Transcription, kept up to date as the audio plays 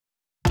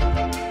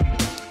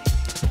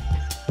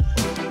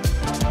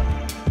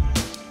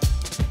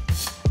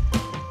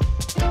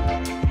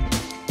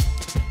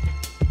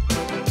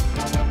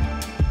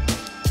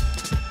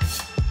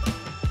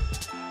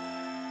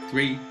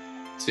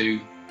2,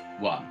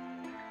 1.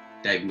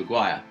 David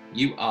McGuire,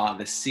 you are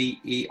the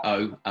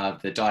CEO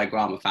of the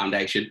Diagrama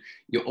Foundation.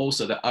 You're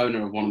also the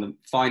owner of one of the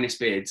finest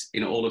beards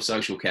in all of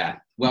social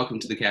care. Welcome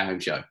to the Care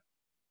Home Show.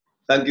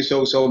 Thank you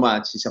so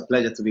much. It's a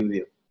pleasure to be with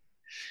you.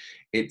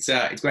 It's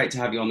great to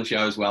have you on the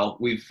show as well.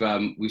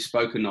 We've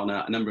spoken on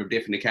a number of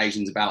different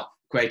occasions about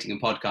creating a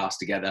podcast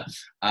together.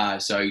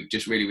 So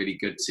just really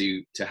good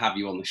to have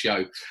you on the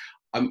show.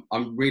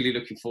 I'm really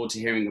looking forward to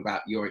hearing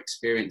about your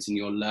experience and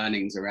your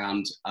learnings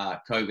around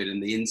COVID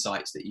and the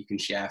insights that you can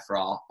share for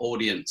our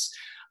audience.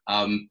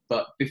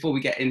 But before we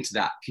get into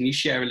that, can you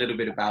share a little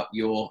bit about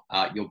your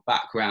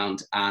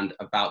background and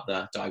about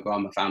the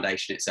Diagrama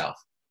Foundation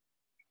itself?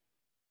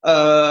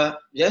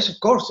 Yes, of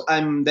course.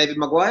 I'm David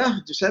McGuire.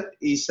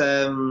 You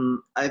said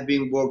I've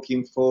been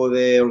working for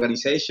the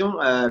organization,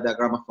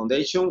 Diagrama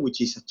Foundation,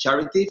 which is a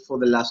charity for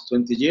the last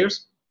 20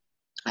 years.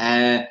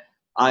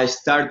 I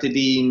started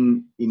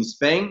in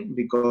Spain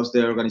because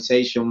the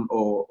organization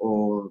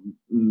or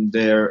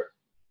their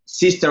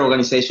sister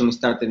organization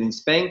started in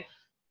Spain.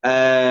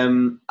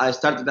 I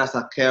started as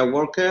a care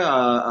worker,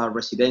 a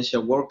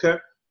residential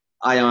worker.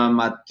 I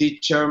am a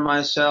teacher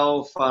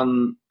myself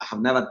and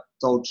have never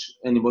taught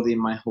anybody in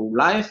my whole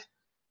life.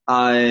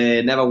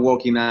 I never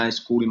worked in a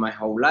school in my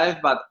whole life,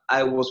 but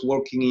I was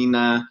working in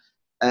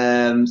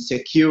a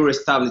secure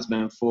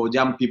establishment for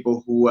young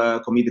people who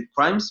committed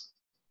crimes.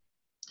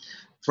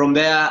 From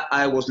there,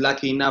 I was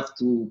lucky enough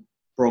to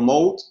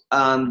promote,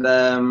 and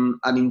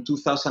in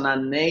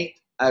 2008,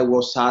 I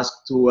was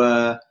asked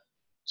to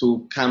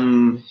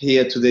come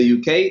here to the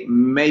UK,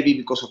 maybe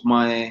because of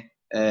my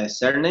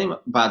surname,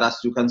 but as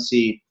you can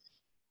see,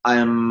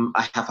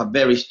 I have a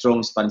very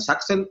strong Spanish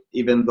accent,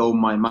 even though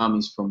my mom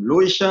is from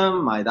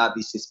Lewisham, my dad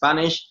is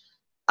Spanish,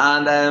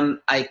 and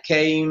I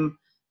came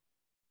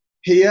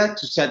here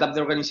to set up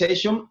the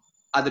organization.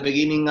 At the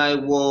beginning, I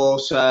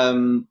was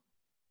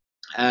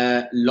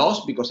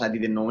lost because I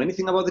didn't know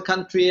anything about the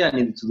country. I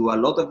needed to do a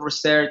lot of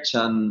research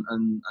and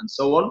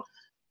so on.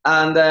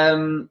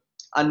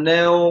 And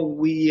now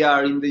we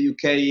are in the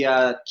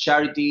UK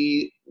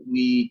charity.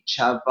 We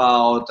have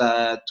about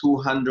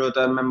 200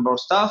 member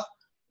staff.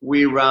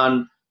 We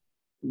run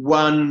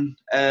one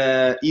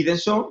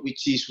Edensor,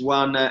 which is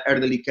one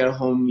elderly care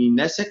home in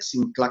Essex,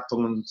 in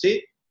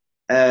Clacton-on-Sea.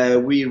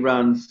 We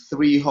run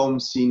 3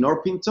 homes in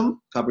Orpington,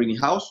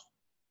 Cabrini House,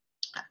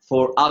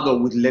 for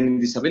adults with learning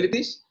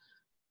disabilities.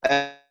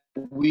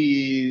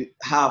 We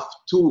have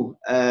 2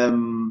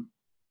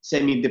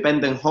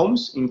 semi-independent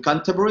homes in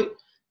Canterbury,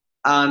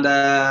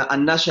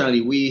 and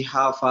nationally we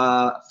have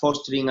a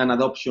fostering and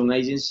adoption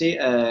agency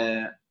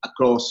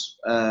across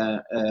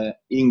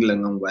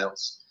England and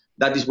Wales.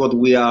 That is what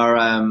we are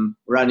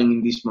running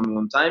in this moment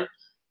in time,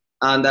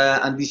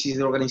 and this is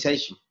the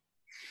organization.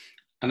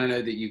 And I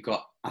know that you've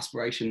got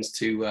aspirations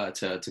to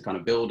kind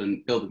of build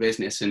the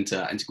business and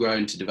to grow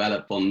and to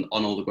develop on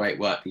all the great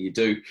work that you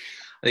do.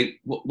 I think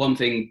one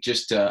thing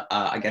just to,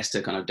 I guess,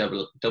 to kind of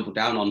double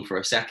down on for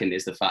a second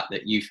is the fact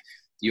that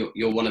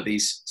you're one of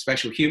these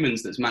special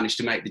humans that's managed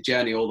to make the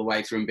journey all the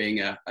way from being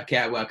a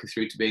care worker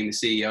through to being the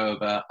CEO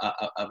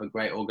of a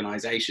great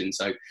organization.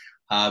 So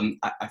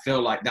I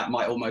feel like that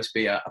might almost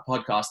be a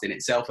podcast in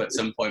itself at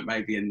some point,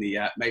 maybe in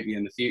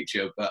the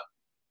future. But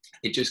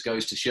it just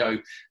goes to show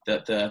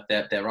that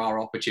there are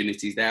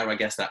opportunities there. I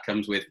guess that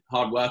comes with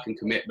hard work and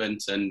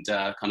commitment and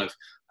kind of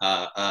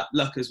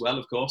luck as well.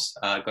 Of course,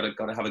 got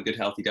to have a good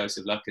healthy dose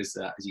of luck as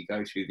you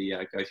go through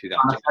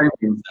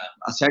that.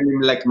 A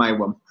surname like my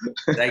one.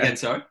 Say again,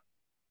 sorry.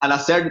 And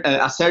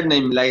a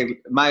surname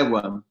like my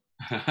one.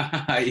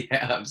 Yeah,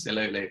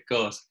 absolutely, of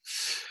course.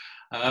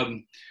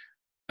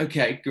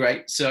 Okay,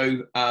 great.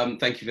 So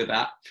thank you for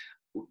that.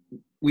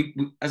 We,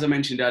 as I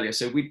mentioned earlier,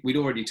 so we'd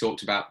already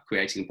talked about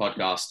creating a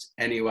podcast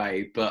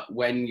anyway, but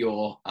when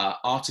your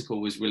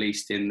article was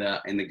released in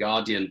the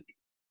Guardian,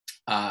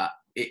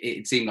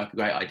 it seemed like a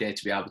great idea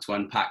to be able to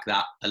unpack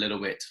that a little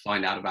bit, to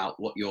find out about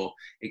what your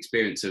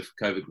experience of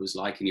COVID was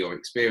like and your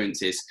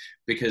experiences,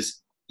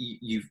 because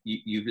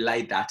you've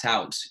laid that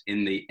out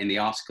in the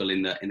article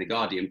in the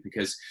Guardian,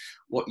 because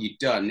what you'd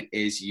done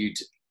is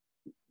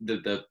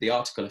the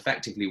article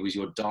effectively was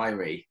your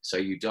diary. So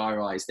you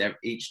diarized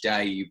each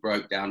day, you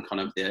broke down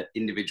kind of the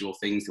individual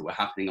things that were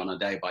happening on a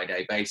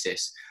day-by-day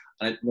basis.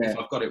 And if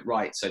I've got it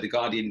right, so the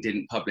Guardian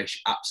didn't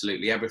publish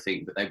absolutely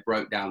everything, but they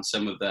broke down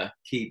some of the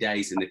key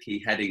days and the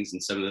key headings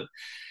and some of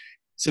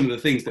the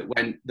things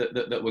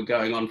that were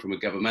going on from a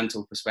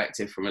governmental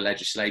perspective, from a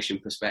legislation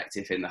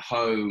perspective, in the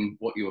home,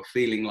 what you were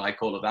feeling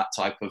like, all of that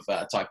type of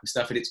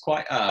stuff. And it's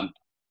quite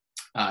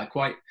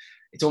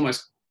it's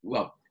almost,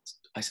 well,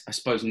 I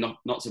suppose not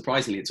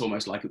surprisingly, it's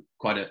almost like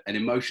quite an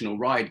emotional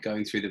ride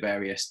going through the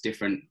various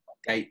different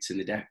dates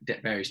and the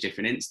various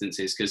different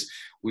instances, because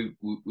we've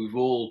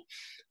all,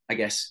 I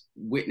guess,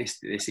 witnessed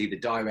this either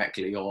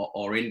directly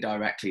or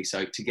indirectly.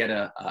 So to get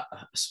a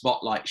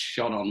spotlight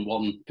shone on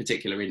one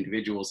particular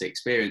individual's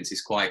experience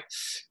is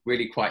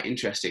really quite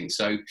interesting.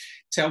 So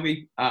tell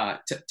me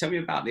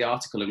about the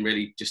article and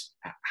really just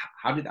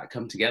how did that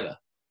come together?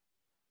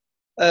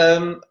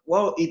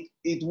 Well,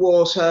 it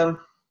was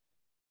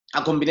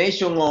a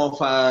combination of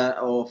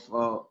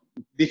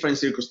different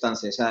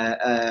circumstances.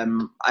 I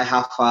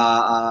have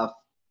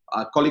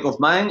a colleague of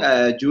mine,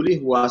 Julie,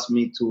 who asked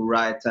me to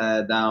write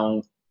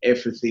down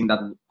everything that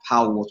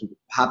how was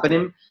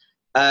happening.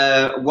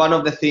 One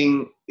of the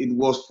things it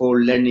was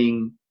for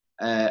learning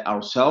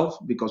ourselves,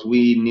 because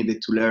we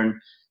needed to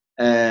learn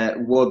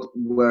what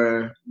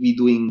were we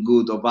doing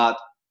good or bad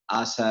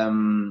as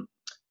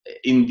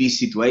in this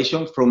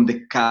situation, from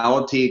the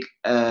chaotic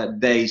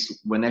days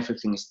when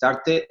everything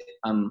started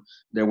and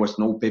there was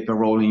no paper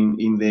roll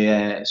in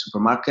the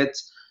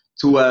supermarkets,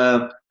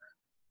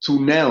 to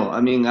now,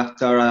 I mean,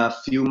 after a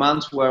few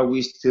months where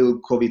we still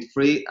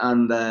COVID-free,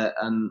 and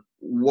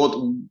what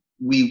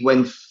we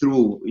went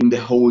through in the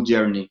whole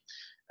journey.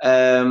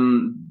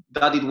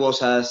 That it was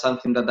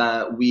something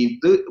that we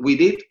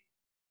did.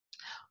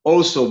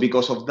 Also,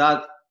 because of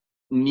that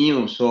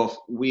news of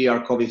we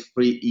are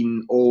COVID-free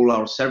in all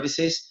our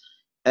services,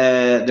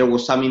 there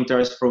was some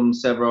interest from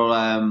several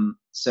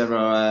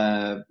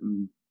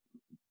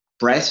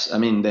press. I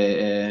mean,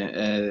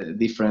 the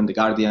different, the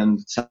Guardian.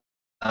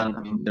 I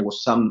mean, there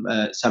was some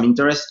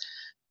interest,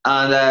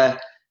 and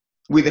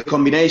with the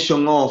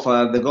combination of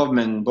the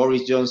government,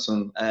 Boris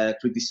Johnson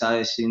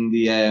criticizing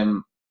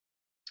the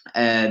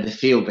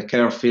field, the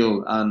care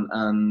field,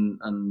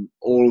 and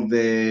all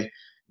the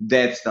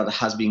deaths that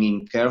has been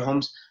in care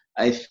homes,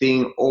 I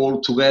think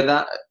all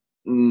together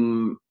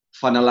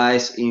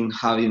finalized in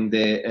having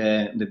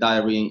the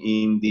diary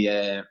in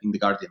the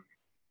Guardian.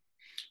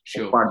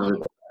 Sure.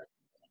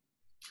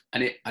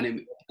 And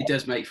it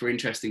does make for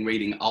interesting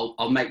reading.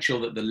 I'll make sure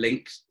that the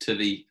link to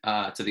the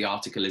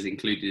article is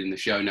included in the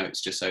show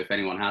notes, just so if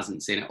anyone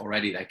hasn't seen it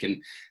already,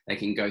 they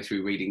can go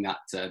through reading that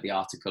the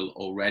article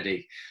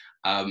already.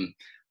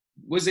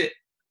 Was it,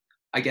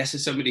 I guess,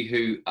 as somebody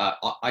who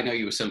I know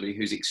you were somebody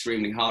who's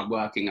extremely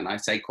hardworking, and I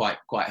say quite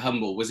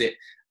humble. Was it?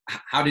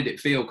 How did it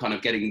feel, kind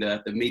of getting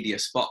the media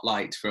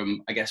spotlight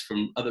from, I guess,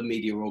 from other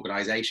media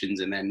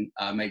organisations, and then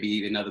maybe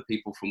even other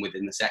people from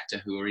within the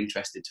sector who are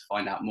interested to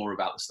find out more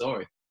about the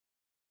story?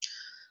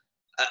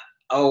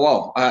 Oh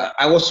wow!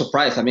 I was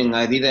surprised. I mean,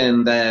 I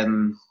didn't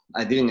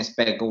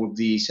expect all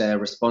these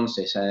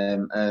responses.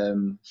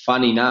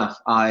 Funny enough,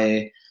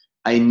 I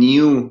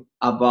knew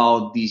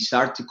about this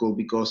article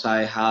because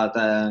I had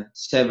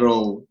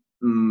several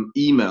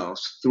emails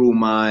through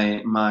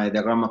my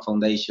Diagrama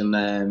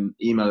Foundation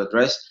email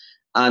address,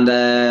 and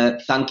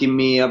thanking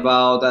me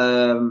about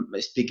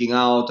speaking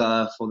out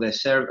for the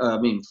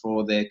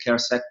for the care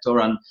sector,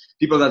 and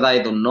people that I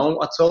don't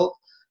know at all,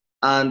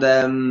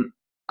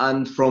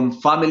 and from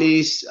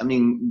families. I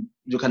mean,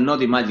 you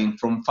cannot imagine,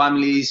 from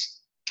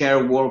families,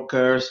 care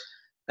workers,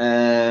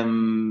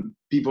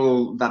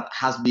 people that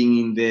has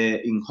been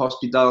in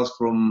hospitals,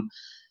 from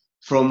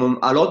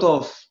a lot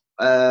of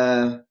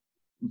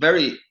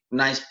very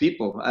nice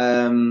people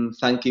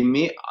thanking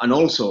me, and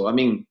also, I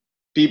mean,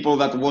 people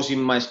that was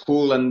in my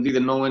school and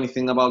didn't know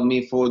anything about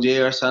me for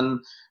years, and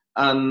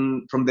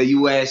from the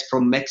US,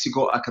 from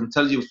Mexico, I can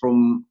tell you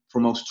from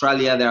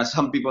Australia, there are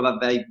some people that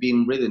they've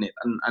been reading it,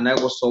 and I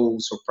was so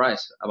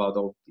surprised about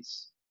all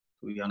this,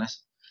 to be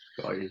honest.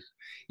 Got you.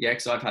 Yeah,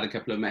 because I've had a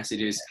couple of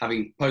messages,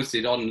 having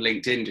posted on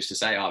LinkedIn just to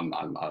say I'm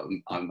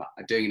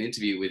doing an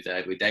interview with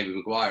David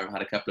McGuire. I've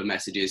had a couple of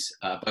messages,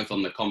 both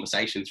on the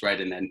conversation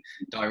thread and then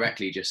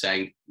directly just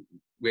saying,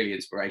 really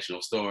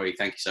inspirational story.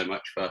 Thank you so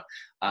much for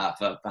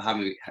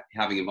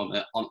having him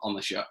on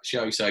the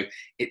show. So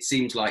it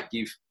seems like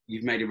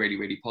you've made a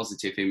really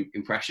positive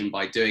impression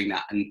by doing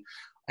that, and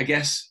I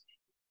guess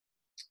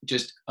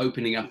just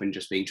opening up and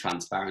just being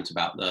transparent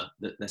about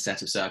the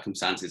set of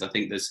circumstances. I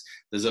think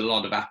there's a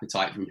lot of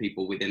appetite from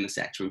people within the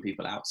sector and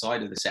people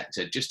outside of the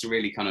sector just to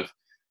really kind of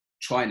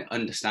try and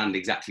understand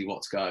exactly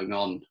what's going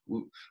on.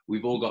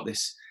 We've all got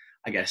this,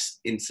 I guess,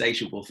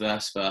 insatiable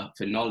thirst for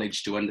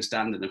knowledge, to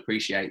understand and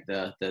appreciate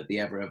the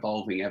ever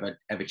evolving,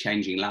 ever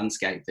changing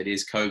landscape that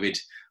is COVID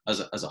as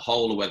a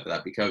whole, or whether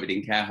that be COVID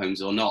in care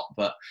homes or not.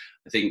 But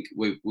I think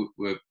we're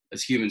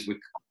as humans,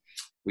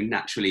 we're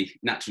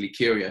naturally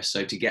curious.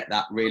 So to get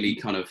that really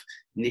kind of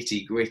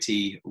nitty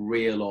gritty,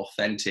 real,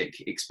 authentic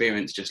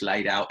experience just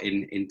laid out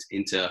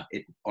into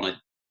it on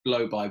a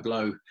blow by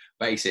blow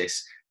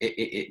basis,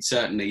 it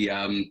certainly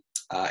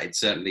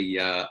certainly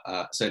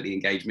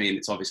engaged me, and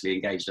it's obviously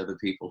engaged other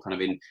people kind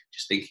of in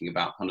just thinking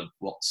about kind of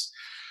what's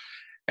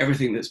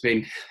everything that's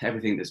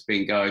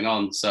been going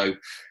on. So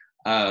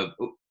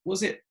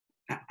was it,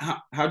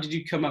 how did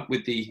you come up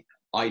with the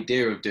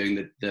idea of doing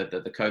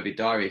the COVID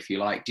diary, if you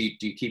like? Do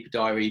you keep a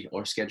diary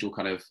or a schedule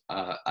kind of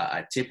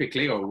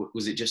typically, or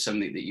was it just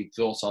something that you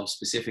thought of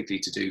specifically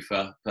to do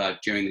for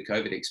during the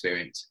COVID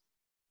experience?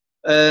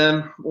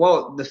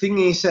 Well, the thing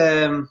is,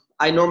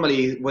 I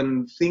normally,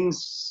 when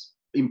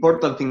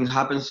important thing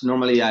happens,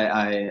 normally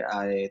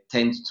I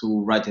tend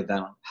to write it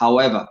down.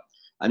 However,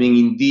 I mean,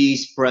 in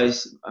this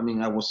press, I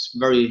mean, I was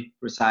very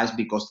precise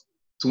because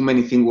too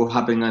many things were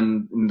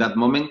happening in that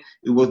moment.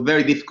 It was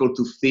very difficult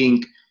to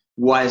think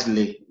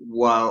wisely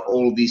while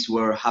all these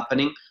were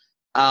happening,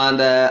 and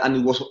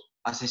it was,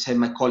 as I said,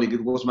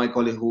 it was my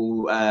colleague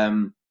who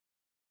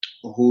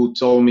who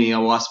told me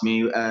or asked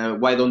me,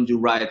 why don't you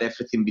write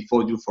everything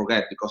before you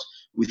forget? Because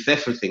with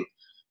everything,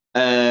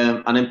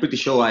 and I'm pretty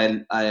sure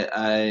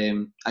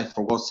I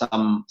forgot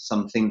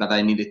something that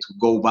I needed to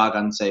go back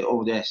and say,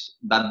 oh yes,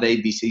 that day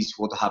this is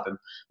what happened.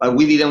 But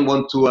we didn't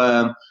want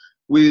to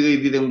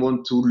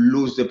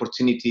lose the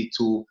opportunity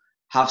to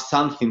have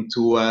something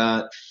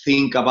to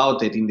think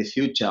about it in the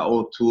future,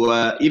 or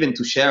to even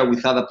to share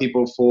with other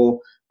people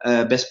for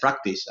best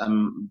practice.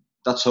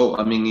 That's all.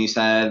 I mean, is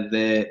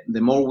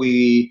the more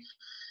we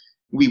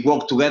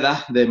work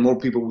together, the more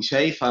people we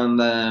save, and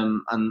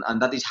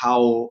that is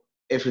how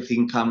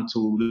everything come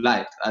to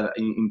life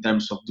in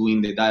terms of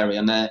doing the diary,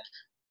 and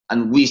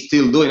we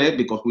still doing it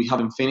because we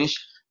haven't finished,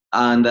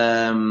 and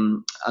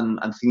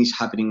things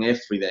happening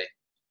every day.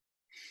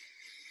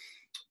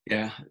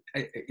 Yeah,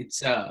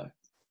 it's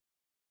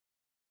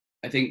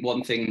I think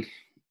one thing,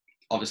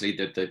 obviously,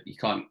 that you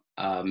can't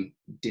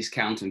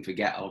discount and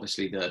forget,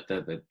 obviously,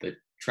 the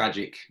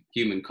tragic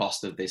human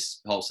cost of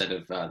this whole set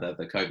of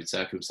the COVID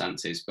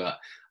circumstances. But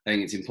I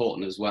think it's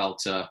important as well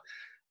to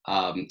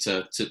look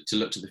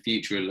to the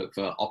future and look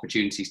for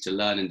opportunities to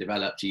learn and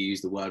develop. To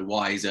use the word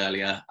wise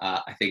earlier,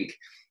 I think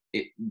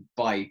it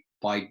by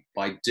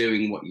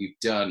doing what you've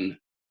done,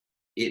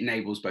 it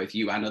enables both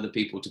you and other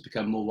people to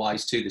become more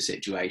wise to the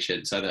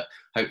situation, so that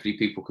hopefully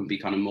people can be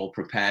kind of more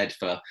prepared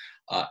for,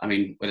 I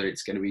mean, whether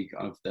it's going to be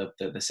kind of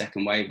the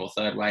second wave or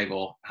third wave,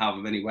 or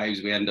however many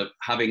waves we end up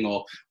having,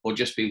 or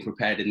just being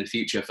prepared in the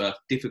future for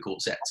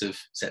difficult sets of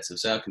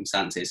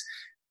circumstances.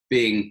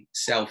 Being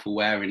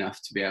self-aware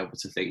enough to be able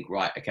to think,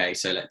 right, okay,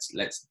 so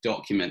let's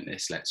document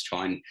this. Let's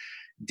try and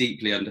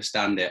deeply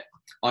understand it.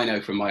 I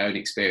know from my own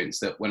experience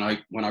that when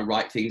I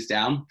write things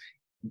down,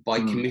 by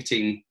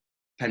committing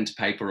pen to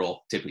paper, or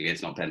typically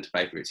it's not pen to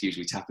paper, it's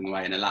usually tapping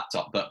away in a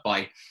laptop, but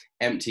by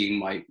emptying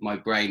my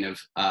brain of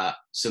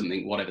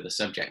something, whatever the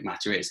subject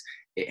matter is,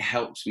 it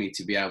helps me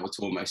to be able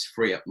to almost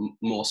free up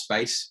more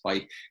space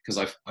because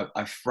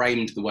I've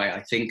framed the way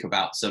I think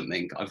about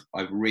something.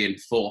 I've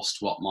reinforced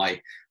what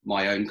my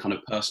own kind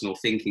of personal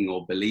thinking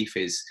or belief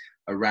is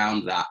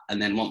around that,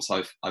 and then once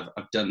I've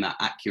done that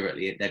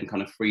accurately, it then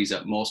kind of frees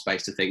up more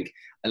space to think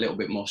a little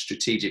bit more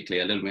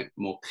strategically, a little bit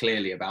more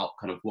clearly about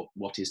kind of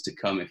what is to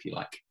come, if you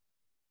like.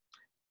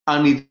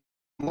 And it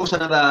was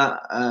another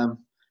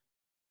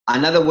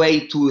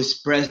way to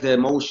express the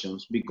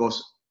emotions,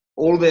 because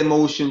all the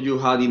emotions you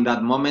had in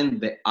that moment,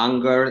 the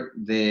anger,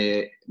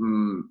 the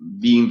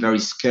being very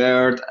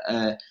scared,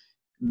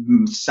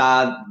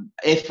 sad,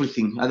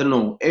 everything, I don't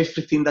know,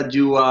 everything that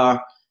you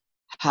are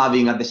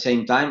having at the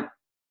same time,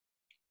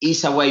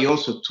 is a way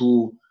also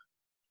to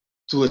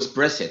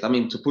express it. I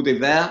mean, to put it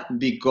there,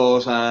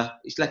 because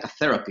it's like a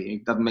therapy,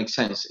 if that makes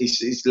sense.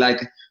 It's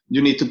like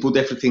you need to put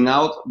everything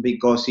out,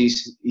 because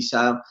it's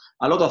a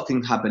lot of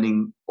things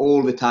happening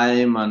all the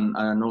time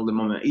and all the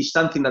moment. It's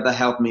something that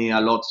helped me a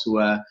lot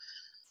to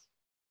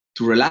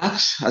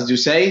relax, as you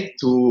say,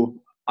 to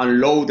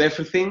unload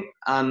everything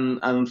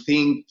and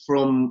think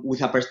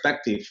with a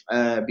perspective.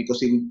 Because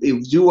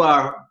if you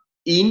are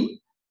in,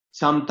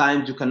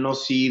 sometimes you cannot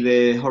see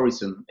the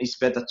horizon. It's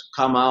better to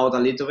come out a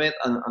little bit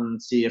and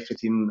see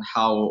everything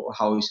how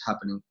it's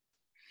happening.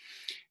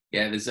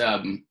 Yeah, there's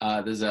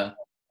a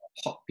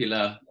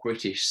popular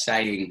British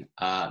saying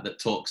that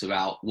talks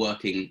about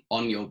working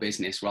on your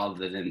business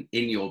rather than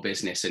in your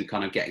business, and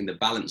kind of getting the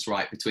balance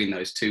right between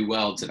those two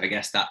worlds. And I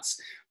guess that's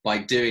by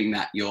doing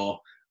that,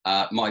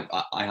 I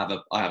have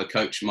a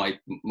coach. My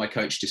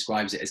coach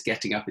describes it as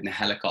getting up in the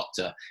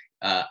helicopter.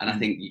 And I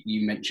think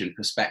you mentioned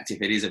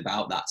perspective. It is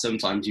about that.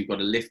 Sometimes you've got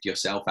to lift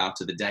yourself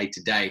out of the day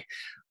to day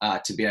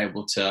to be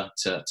able to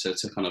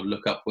kind of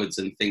look upwards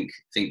and think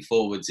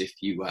forwards, if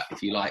you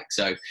like.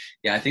 So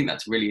yeah, I think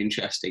that's really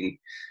interesting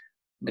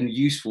and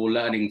useful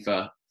learning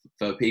for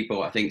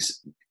people. I think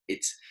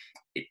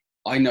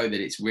I know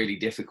that it's really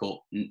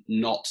difficult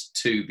not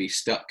to be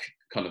stuck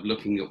kind of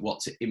looking at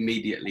what's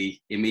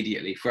immediately in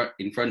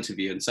front of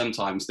you, and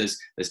sometimes there's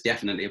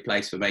definitely a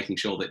place for making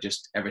sure that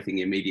just everything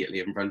immediately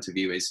in front of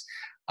you is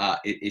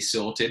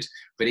sorted,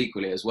 but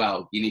equally as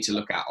well, you need to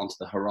look out onto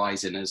the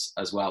horizon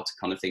as well to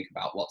kind of think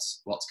about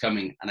what's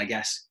coming. And I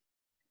guess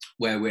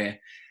where we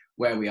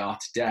are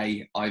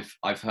today,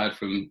 I've heard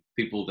from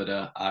people that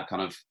are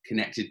kind of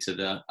connected to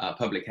the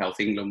Public Health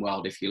England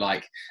world, if you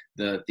like.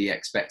 The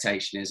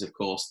expectation is, of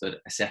course,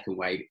 that a second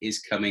wave is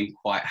coming.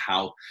 Quite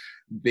how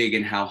big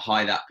and how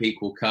high that peak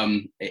will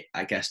come, it,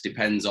 I guess,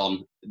 depends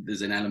on.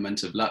 There's an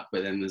element of luck,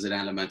 but then there's an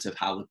element of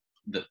how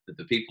the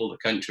people, the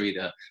country,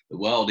 the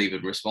world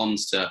even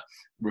responds to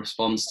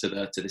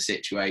the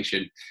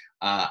situation,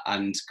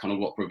 and kind of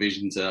what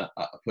provisions are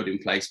put in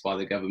place by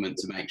the government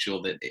to make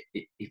sure that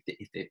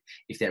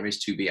if there is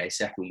to be a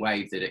second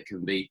wave, that it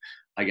can be,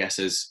 I guess,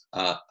 as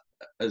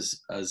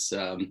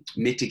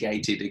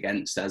mitigated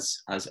against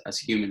as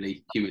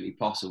humanly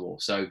possible.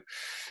 So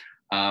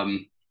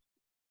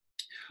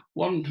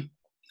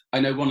I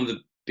know one of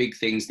the big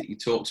things that you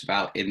talked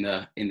about in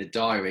the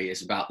diary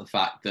is about the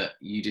fact that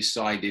you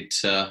decided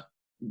to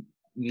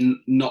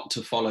not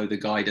to follow the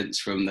guidance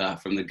from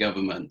the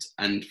government,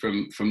 and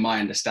from my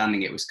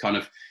understanding, it was kind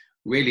of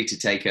really to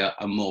take a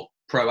more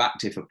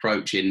proactive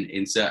approach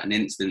in certain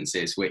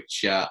instances,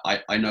 which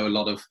I know a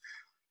lot of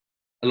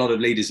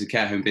leaders of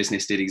care home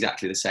business did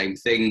exactly the same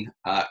thing.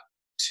 And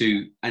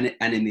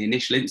in the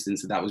initial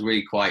instance, that was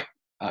really quite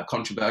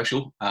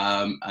controversial,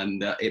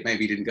 and it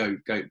maybe didn't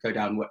go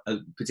down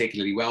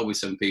particularly well with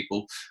some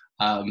people.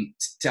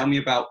 Tell me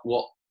about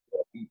what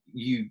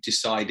you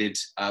decided.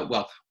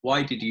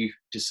 Why did you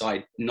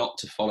decide not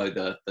to follow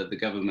the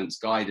government's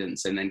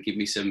guidance, and then give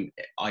me some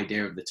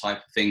idea of the type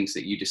of things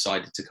that you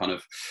decided to kind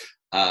of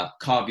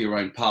carve your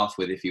own path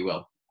with, if you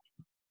will?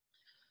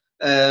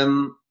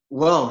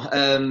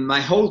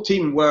 My whole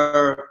team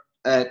were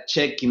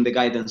checking the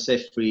guidance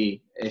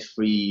every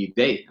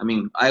day. I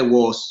mean,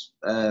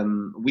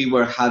 we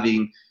were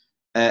having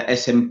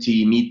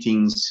SMT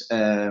meetings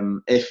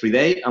every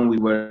day, and we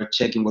were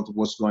checking what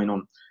was going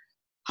on.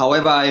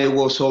 However, I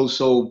was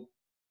also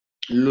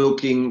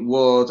looking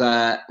what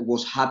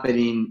was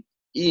happening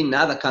in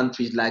other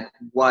countries, like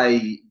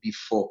why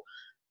before,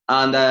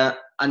 and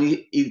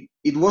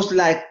it was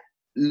like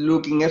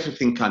looking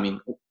everything coming.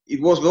 It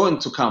was going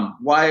to come.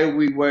 Why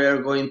we were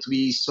going to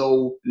be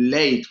so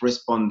late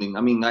responding?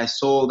 I mean, I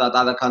saw that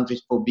other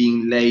countries, for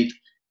being late,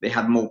 they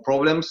had more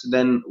problems.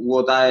 Then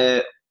what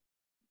I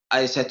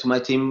said to my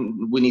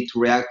team, we need to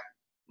react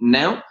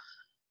now.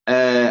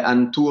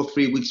 And 2 or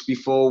 3 weeks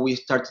before, we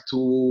started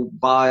to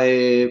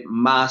buy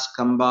masks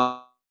and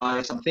buy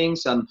some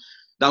things, and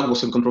that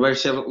wasn't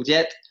controversial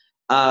yet.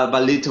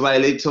 But little by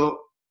little,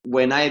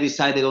 when I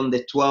decided on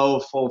the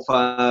 12th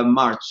of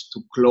March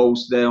to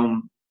close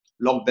down,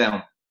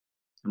 lockdown,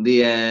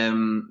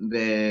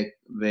 the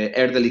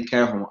elderly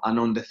care home, and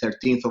on the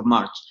 13th of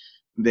March,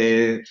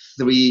 the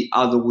 3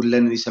 adult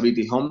learning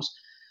disability homes.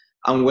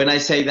 And when I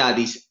say that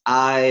is,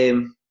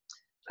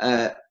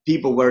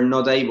 people were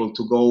not able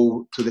to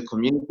go to the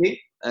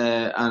community,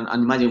 and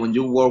imagine when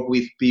you work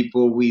with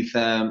people with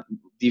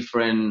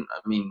different,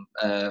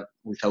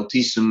 with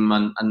autism,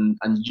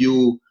 and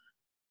you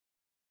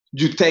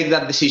take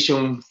that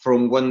decision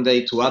from one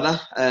day to other,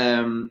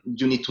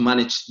 you need to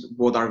manage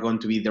what are going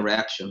to be the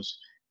reactions.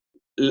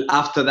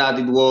 After that,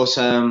 it was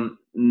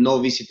no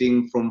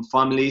visiting from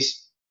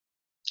families,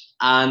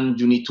 and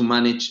you need to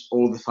manage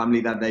all the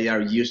family that they are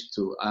used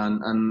to,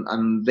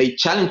 and they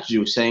challenge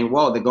you, saying,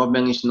 well, the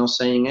government is not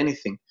saying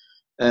anything,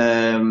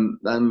 and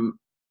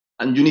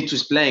you need to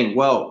explain,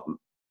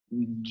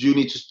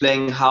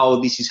 how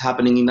this is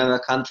happening in other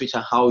countries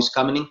and how it's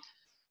coming.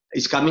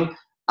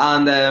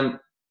 And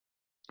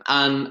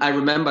I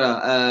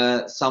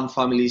remember some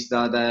families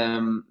that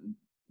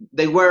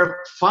they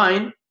were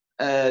fine,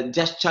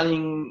 just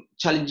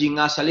challenging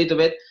us a little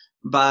bit,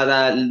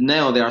 but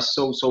now they are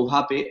so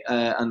happy,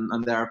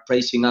 and they are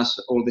praising us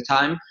all the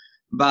time.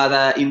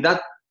 But in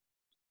that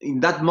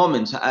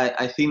moment,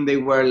 I think they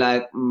were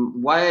like,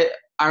 why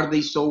are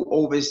they so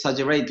over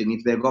exaggerating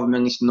if the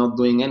government is not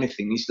doing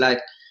anything? It's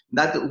like,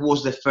 that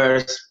was the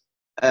first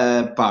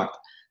part.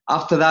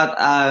 After that,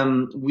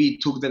 we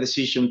took the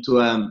decision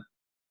to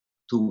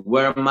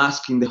wear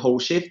masks in the whole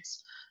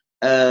shifts.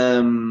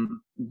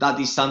 That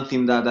is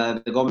something that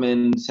the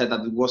government said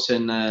that it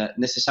wasn't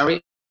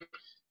necessary,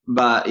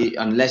 but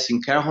unless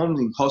in care homes,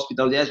 in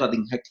hospital, yes, but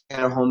in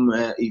care home,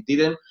 it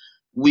didn't.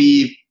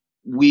 We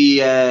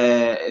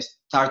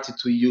started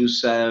to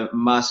use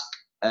mask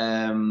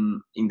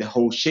in the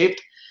whole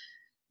shift.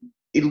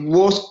 It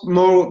was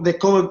more the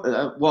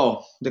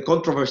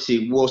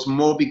controversy was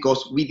more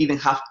because we didn't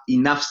have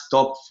enough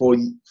stock for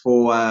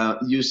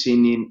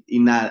using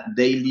in a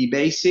daily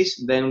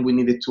basis. Then we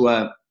needed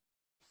to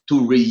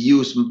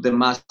reuse the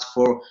mask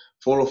for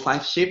 4 or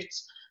 5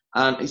 shifts,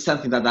 and it's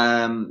something that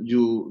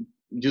you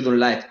don't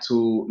like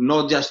to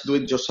not just do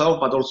it yourself,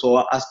 but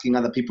also asking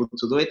other people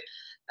to do it.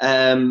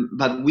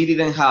 But we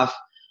didn't have.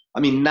 I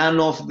mean, none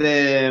of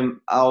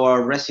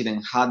our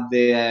residents had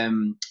the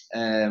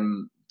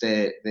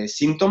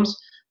symptoms,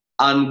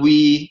 and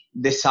we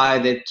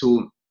decided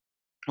to,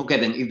 okay,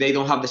 then if they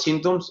don't have the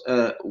symptoms,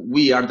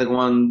 we are the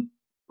one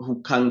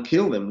who can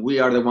kill them. We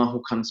are the one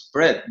who can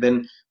spread.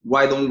 Then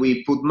why don't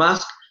we put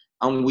masks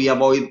and we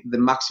avoid the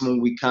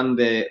maximum we can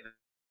the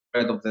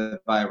spread of the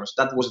virus?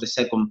 That was the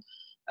second,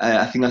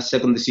 I think, a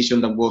second decision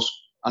that was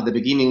at the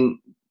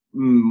beginning.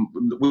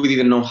 We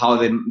didn't know how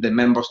the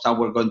member staff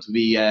were going to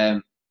be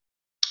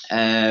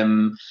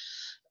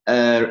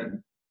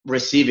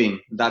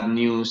receiving that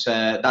news,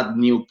 that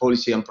new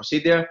policy and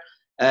procedure.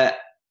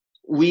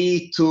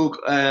 We took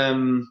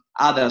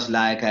others,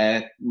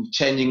 like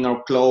changing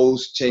our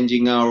clothes,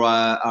 changing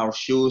our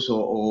shoes,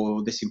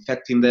 or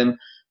disinfecting them,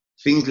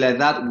 things like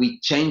that. We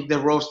changed the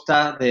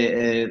roster.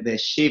 The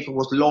shift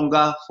was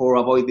longer for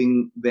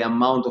avoiding the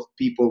amount of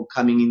people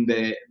coming in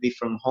the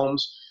different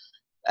homes.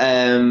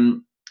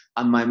 And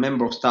my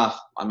member of staff,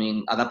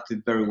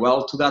 adapted very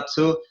well to that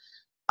too.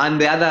 And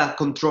the other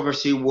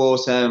controversy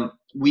was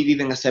we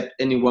didn't accept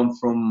anyone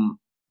from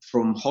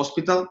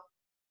hospital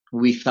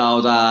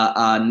without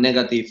a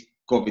negative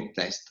COVID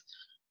test.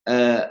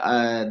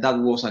 That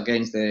was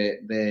against the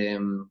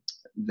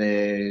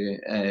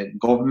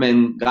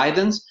government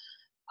guidance,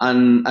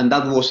 and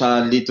that was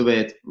a little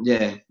bit,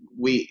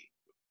 we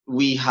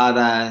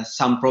had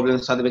some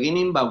problems at the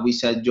beginning, but we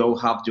said, you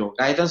have your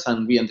guidance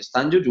and we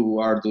understand you. You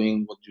are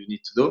doing what you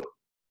need to do.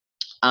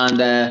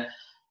 And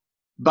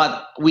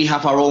but we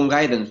have our own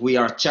guidance. We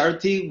are a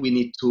charity. We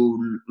need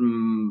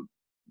to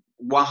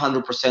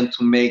 100%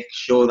 to make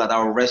sure that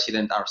our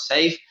residents are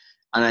safe.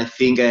 And I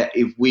think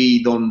if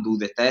we don't do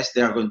the test,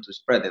 they are going to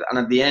spread it. And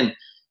at the end,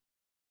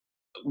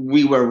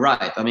 we were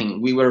right. I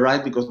mean, we were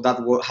right because that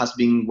has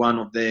been one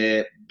of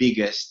the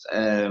biggest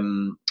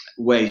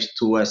ways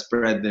to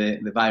spread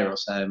the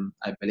virus, I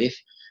believe.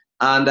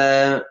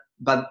 And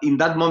but in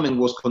that moment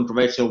was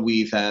controversial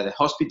with the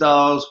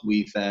hospitals,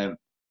 with the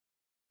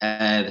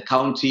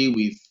county,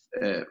 with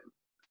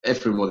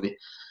everybody.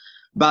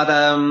 But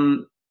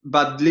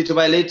little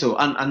by little,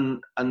 and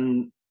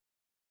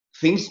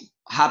things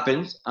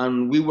happened,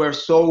 and we were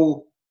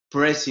so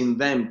pressing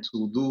them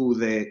to do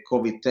the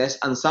COVID test,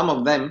 and some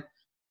of them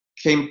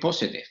came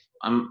positive.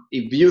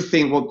 If you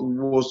think what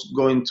was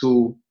going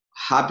to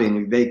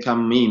happen if they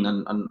come in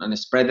and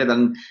spread it,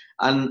 and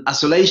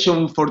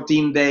isolation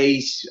 14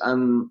 days,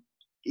 and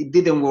it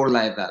didn't work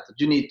like that.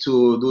 You need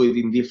to do it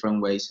in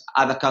different ways.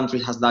 Other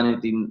countries has done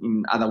it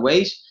in other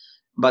ways,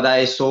 but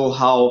I saw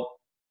how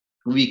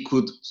we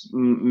could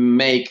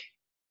make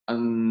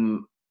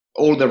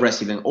all the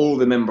residents, all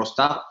the member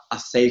staff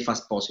as safe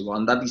as possible,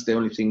 and that is the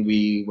only thing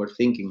we were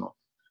thinking of.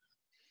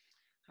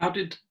 How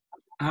did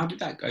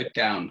that go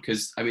down?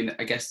 Because I mean,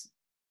 I guess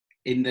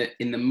in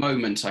the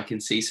moment, I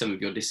can see some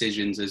of your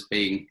decisions as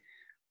being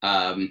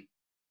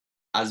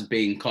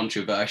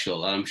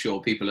controversial, and I'm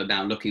sure people are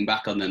now looking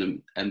back on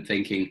them and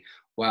thinking,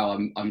 wow,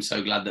 I'm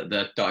so glad that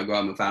the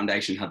Diagrama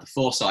Foundation had the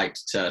foresight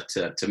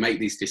to make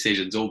these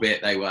decisions,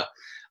 albeit they were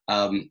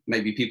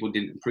maybe people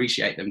didn't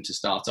appreciate them to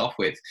start off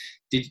with.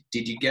 Did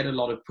you get a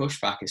lot of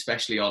pushback,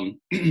 especially on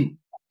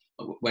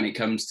when it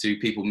comes to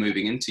people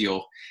moving into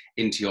your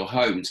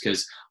homes?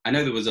 Because I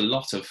know there was a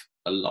lot of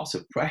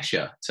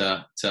pressure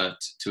to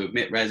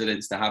admit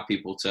residents, to have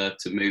people to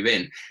move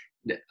in.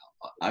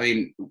 I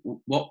mean,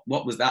 what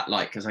was that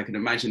like? Because I can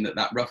imagine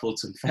that ruffled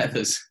some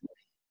feathers.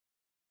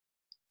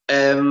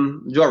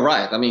 You're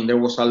right. I mean, there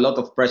was a lot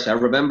of pressure. I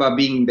remember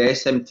being in the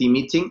SMT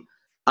meeting,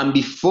 and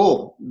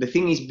before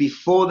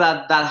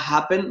that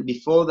happened,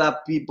 before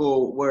that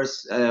people were,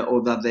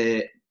 or that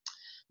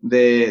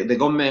the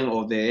government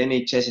or the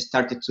NHS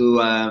started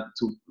to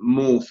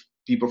move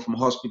people from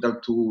hospital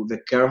to the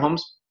care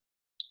homes,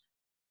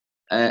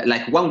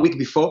 like 1 week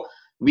before,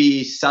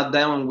 we sat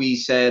down and we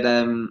said,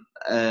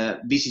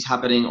 this is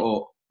happening.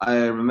 Or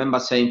I remember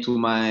saying to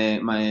my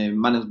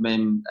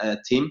management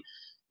team,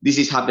 this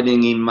is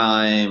happening in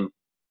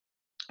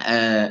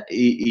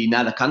in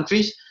other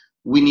countries.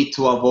 We need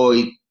to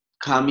avoid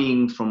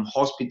coming from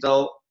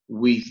hospital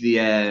with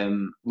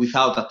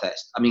without a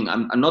test. I mean, I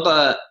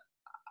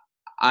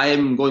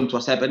am going to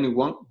accept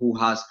anyone who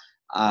has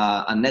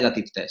a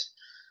negative test.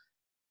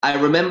 I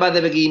remember at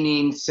the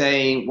beginning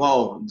saying,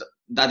 well,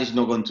 that is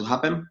not going to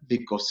happen,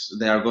 because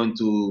they are going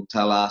to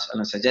tell us, and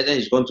I said, yeah,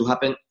 it's going to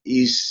happen,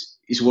 is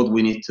what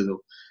we need to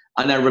do.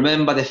 And I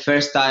remember the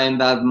first time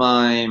that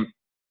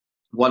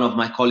one of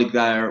my colleagues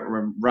there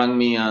rang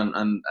me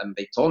and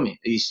they told me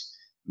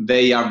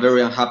they are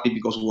very unhappy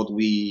because of what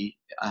we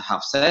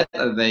have said.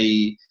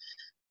 We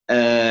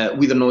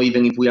don't know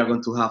even if we are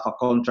going to have a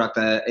contract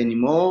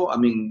anymore. I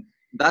mean,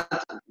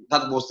 that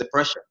was the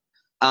pressure.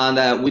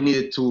 And we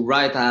needed to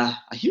write a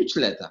huge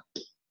letter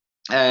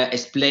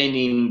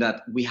explaining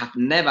that we have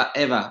never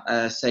ever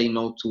say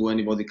no to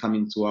anybody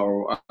coming to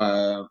our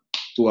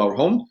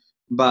home.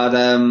 But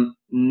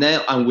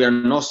now, and we are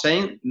not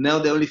saying now,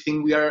 the only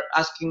thing we are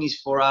asking is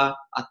for a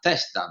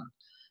test done.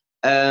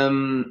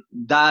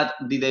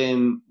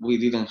 We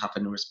didn't have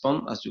any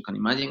response, as you can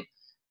imagine.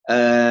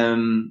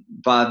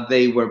 But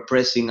they were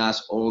pressing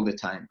us all the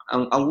time,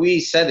 and we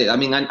said it. I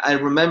mean, I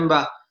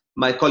remember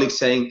my colleague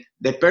saying,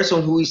 the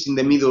person who is in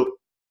the middle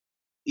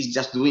is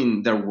just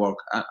doing their work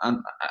and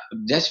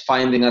just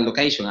finding a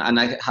location, and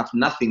I have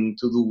nothing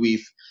to do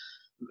with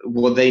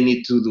what they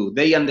need to do.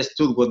 They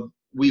understood what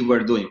we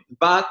were doing,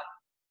 but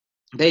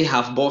they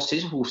have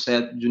bosses who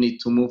said, you need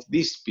to move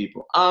these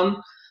people.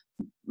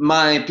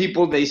 My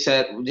people, they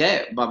said,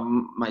 yeah, but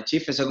my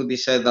chief executive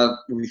said that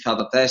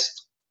without a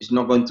test, it's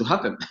not going to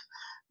happen.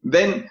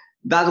 Then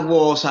that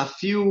was I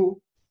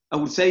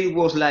would say it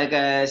was like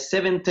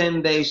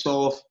 7-10 days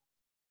of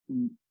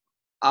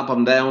up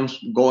and downs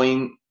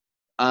going.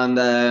 And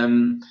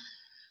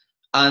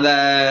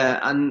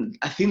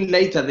I think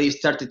later they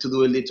started to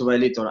do it little by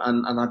little.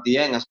 And at the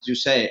end, as you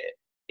say,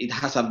 it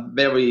has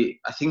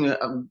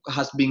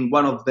has been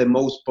one of the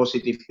most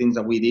positive things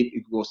that we did.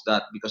 It was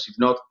that, because if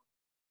not,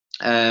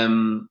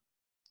 and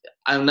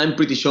I'm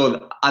pretty sure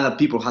that other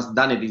people has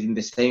done it in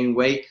the same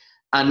way.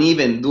 And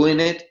even doing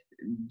it,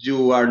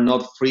 you are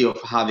not free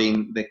of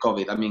having the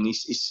COVID. I mean,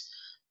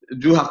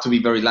 you have to be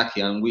very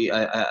lucky, and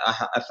I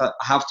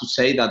have to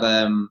say that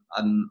and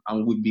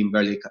we've been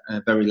very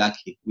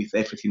lucky with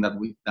everything that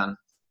we've done.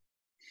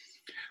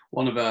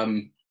 One of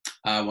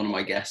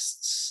my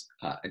guests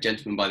a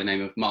gentleman by the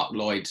name of Mark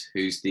Lloyd,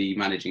 who's the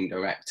managing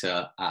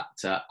director at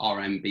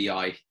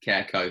RMBI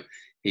Careco.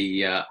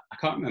 I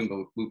can't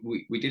remember,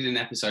 we did an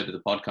episode of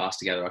the podcast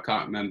together. I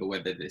can't remember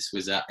whether this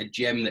was a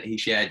gem that he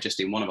shared just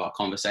in one of our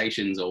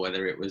conversations or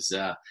whether it was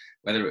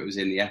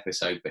in the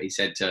episode, but he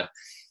said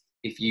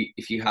if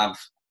you have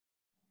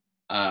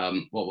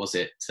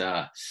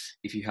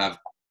if you have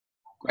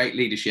great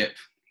leadership,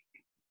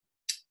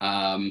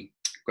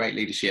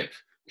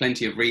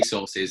 plenty of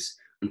resources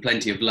and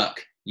plenty of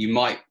luck, you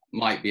might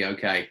be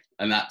okay.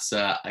 And that's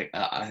I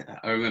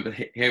remember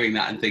hearing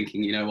that and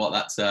thinking, you know what,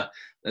 that's a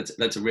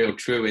real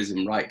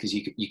truism, right? Because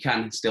you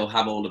can still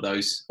have all of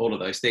those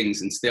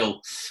things and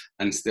still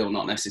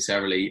not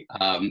necessarily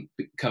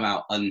come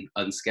out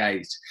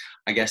unscathed.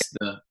 I guess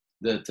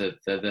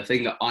the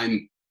thing that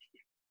I'm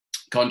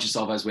conscious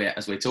of as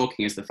we're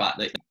talking is the fact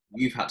that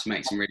you've had to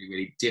make some really,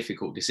 really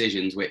difficult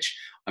decisions, which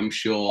I'm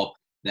sure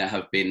there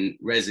have been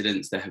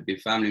residents, there have been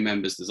family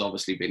members, there's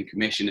obviously been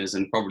commissioners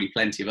and probably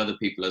plenty of other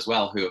people as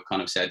well who have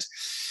kind of said,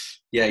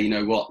 yeah, you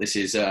know what, this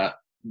is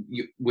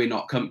we're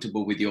not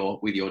comfortable with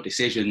your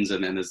decisions,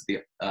 and then there's the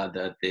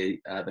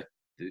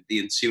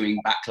ensuing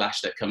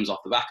backlash that comes off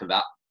the back of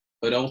that.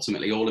 But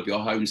ultimately, all of your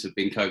homes have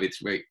been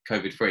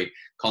COVID-free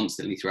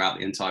constantly throughout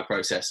the entire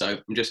process. So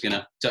I'm just going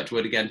to touch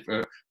wood again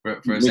for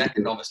a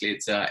second. Obviously,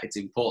 it's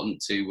important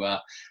to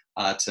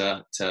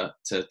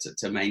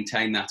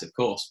maintain that, of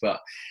course. But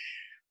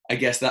I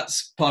guess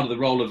that's part of the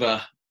role of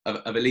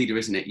a leader,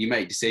 isn't it? You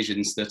make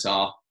decisions that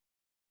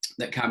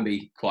can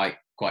be quite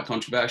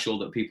controversial,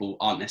 that people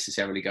aren't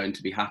necessarily going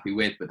to be happy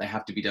with, but they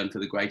have to be done for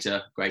the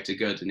greater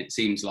good. And it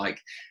seems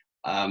like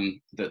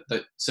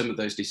that some of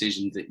those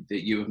decisions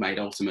that you have made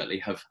ultimately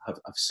have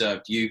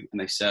served you, and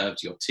they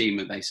served your team,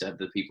 and they served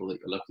the people that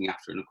you're looking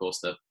after, and of course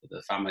the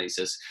families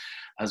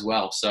as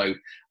well. So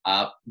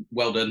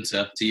well done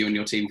to you and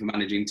your team for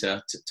managing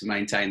to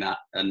maintain that,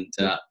 and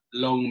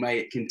long may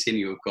it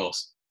continue, of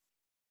course.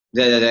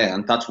 Yeah,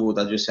 and touch wood,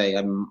 as you say.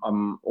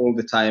 I'm all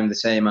the time the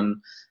same, and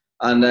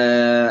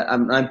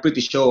I'm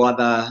pretty sure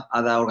other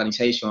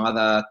organization,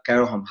 other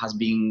care home has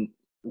been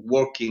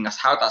working as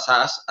hard as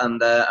us, and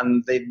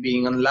they've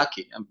been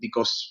unlucky, and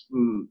because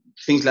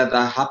things like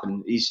that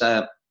happen.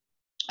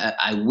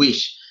 I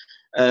wish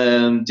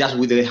just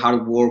with the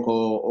hard work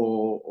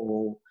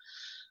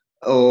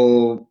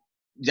or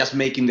just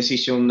making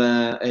decision,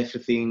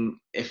 everything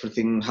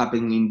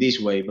happening in this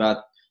way,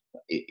 but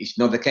it's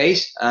not the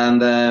case,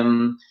 and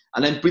I'm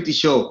pretty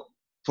sure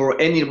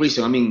for any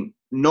reason. I mean,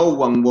 no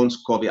one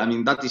wants COVID. I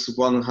mean, that is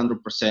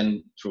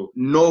 100% true.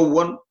 No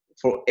one,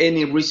 for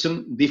any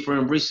reason,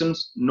 different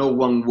reasons, no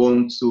one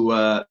wants to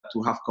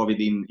have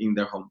COVID in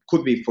their home.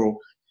 Could be for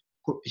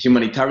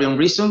humanitarian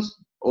reasons,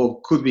 or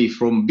could be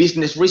from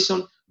business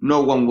reason.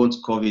 No one wants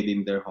COVID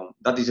in their home.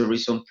 That is the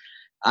reason.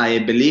 I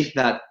believe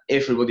that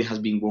everybody has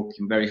been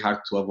working very hard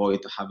to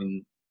avoid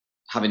having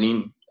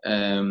in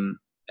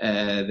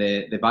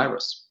the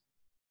virus.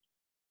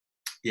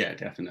 Yeah,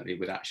 definitely,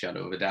 without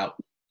shadow of a doubt.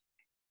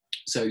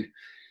 So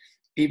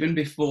even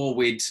before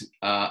we'd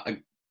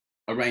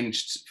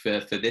arranged for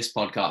this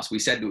podcast, we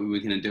said that we were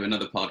going to do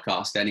another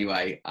podcast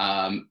anyway,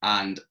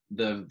 and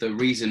the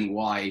reason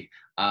why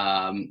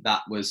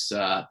that was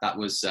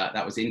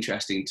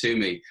interesting to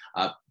me.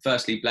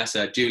 Firstly, bless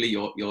her, Julie,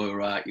 your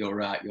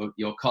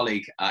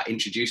colleague,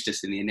 introduced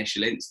us in the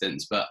initial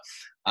instance, but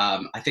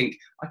I think,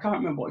 I can't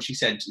remember what she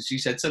said. She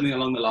said something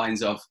along the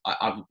lines of,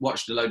 I've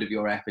watched a load of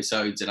your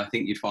episodes and I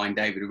think you'd find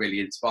David a really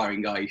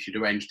inspiring guy. You should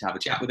arrange to have a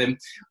chat with him.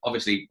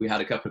 Obviously, we had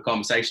a couple of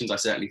conversations. I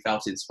certainly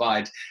felt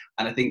inspired.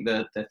 And I think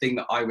the thing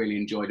that I really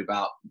enjoyed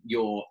about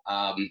your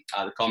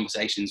the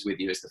conversations with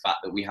you is the fact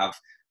that we have,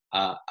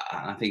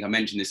 I think I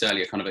mentioned this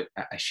earlier, kind of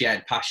a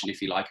shared passion,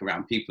 if you like,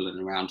 around people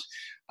and around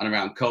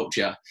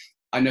culture.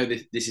 I know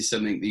that this is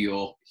something that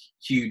you're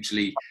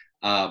hugely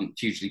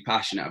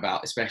passionate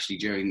about, especially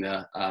during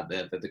the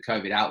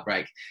COVID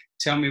outbreak.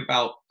 Tell me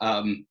about,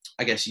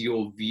 I guess,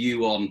 your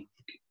view on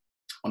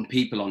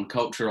people, on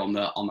culture, on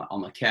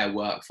the care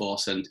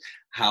workforce, and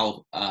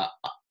how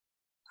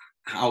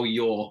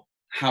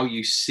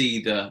you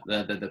see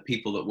the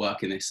people that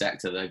work in this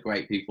sector, the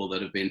great people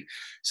that have been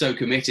so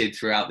committed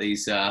throughout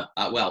these.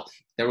 Well,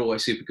 they're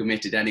always super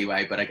committed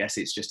anyway, but I guess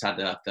it's just had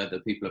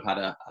the people have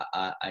had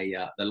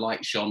the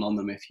light shone on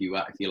them, if you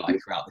like,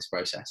 throughout this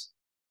process.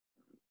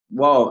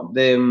 Wow,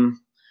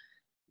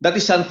 that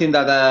is something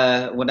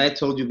that when I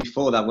told you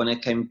before that when I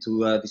came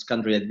to this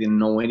country, I didn't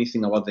know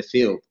anything about the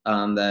field,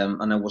 and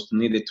I was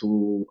needed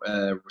to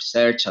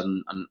research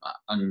and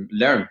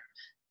learn.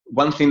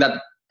 One thing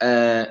that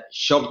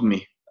shocked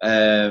me,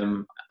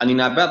 and in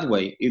a bad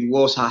way, it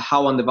was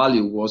how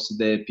undervalued was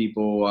the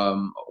people,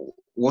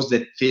 was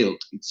the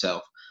field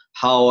itself.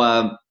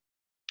 How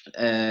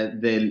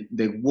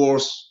the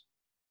worst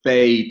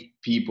paid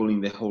people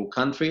in the whole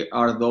country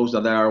are those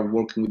that are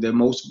working with the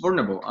most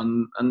vulnerable,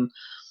 and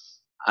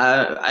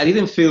I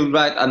didn't feel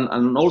right,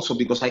 and also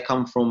because I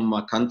come from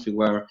a country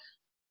where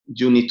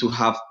you need to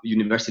have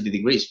university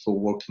degrees for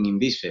working in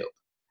this field,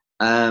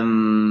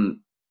 and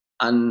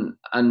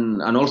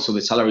also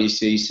the salary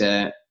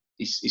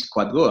is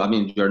quite good. I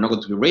mean, you're not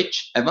going to be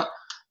rich ever.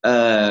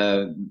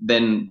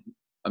 Then,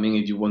 I mean,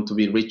 if you want to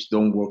be rich,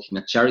 don't work in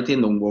a charity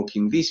and don't work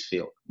in this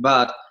field.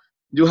 But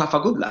you have a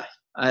good life.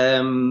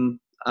 And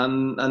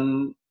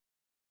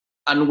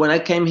when I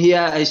came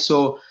here, I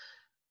saw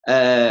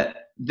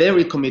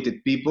very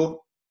committed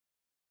people.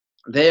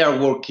 They are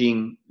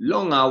working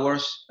long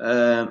hours.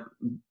 I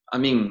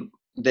mean,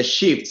 the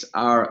shifts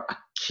are a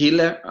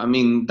killer. I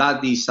mean,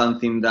 that is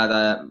something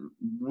that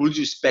would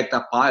you expect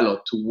a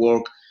pilot to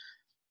work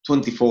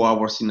 24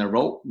 hours in a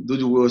row? Do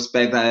you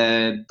expect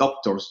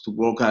doctors to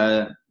work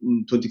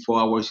 24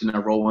 hours in a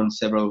row on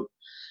several?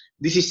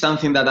 This is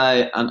something that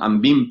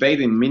I'm being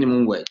paid in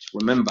minimum wage.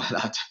 Remember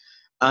that,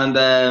 and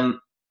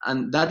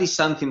that is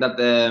something that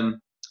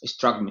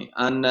struck me.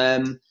 And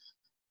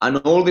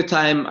all the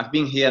time, I've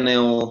been here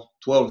now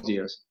 12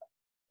 years.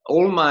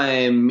 All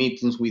my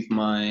meetings with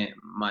my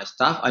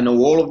staff, I know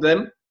all of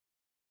them.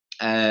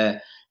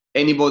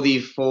 Anybody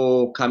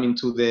for coming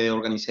to the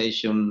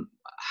organization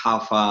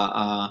have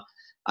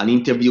an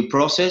interview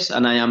process,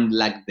 and I am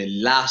like the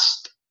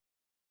last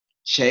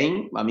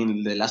chain. I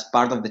mean, the last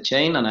part of the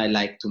chain, and I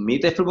like to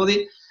meet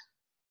everybody.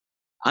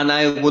 And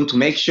I want to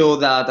make sure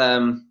that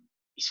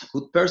he's a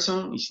good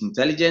person, he's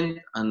intelligent,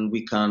 and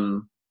we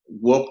can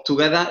work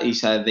together.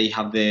 They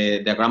have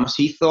the Diagrama's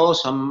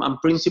ethos and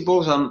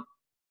principles.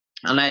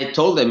 And I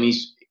told them,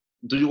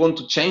 do you want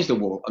to change the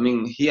world? I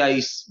mean, here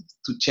is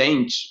to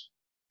change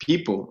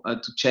people,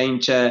 to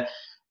change.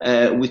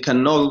 We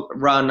cannot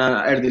run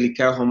an elderly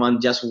care home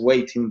and just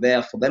waiting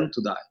there for them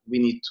to die. We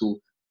need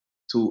to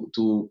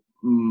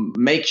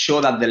make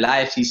sure that the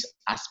life is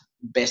as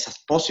best as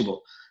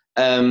possible.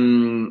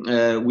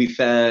 With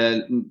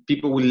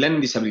people with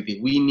learning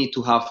disability, we need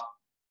to have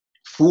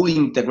full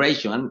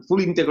integration. And full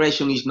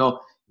integration is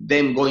not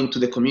them going to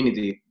the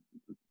community.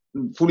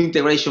 Full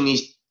integration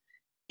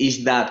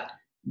is that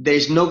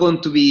there's not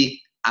going to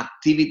be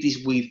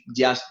activities with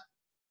just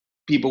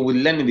people with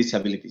learning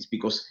disabilities,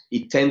 because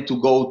it tends to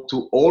go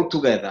to all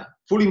together.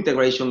 Full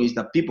integration is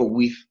that people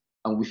with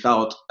and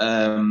without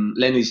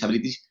learning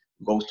disabilities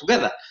goes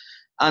together.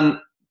 And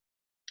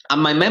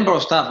my member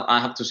of staff, I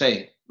have to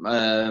say,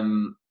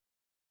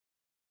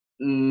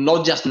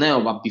 not just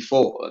now, but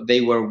before,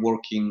 they were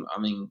working, I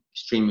mean,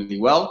 extremely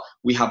well.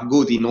 We have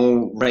good in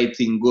all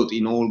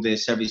the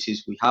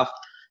services we have.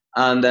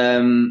 And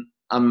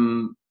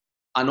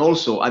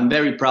also, I'm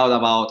very proud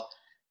about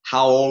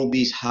how all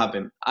this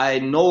happened. I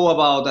know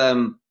about,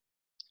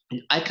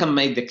 I can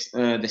make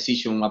the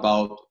decision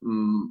about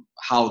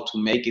how to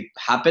make it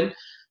happen,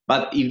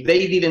 but if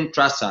they didn't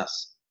trust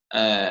us,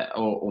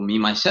 or me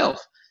myself,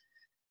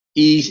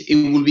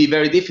 it will be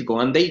very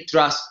difficult. And they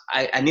trust,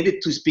 I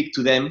needed to speak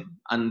to them,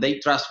 and they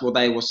trust what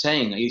I was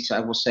saying. I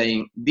was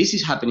saying, this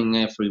is happening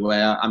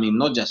everywhere. I mean,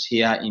 not just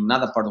here, in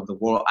other part of the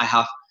world. I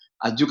have,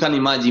 as you can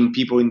imagine,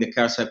 people in the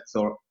care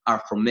sector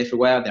are from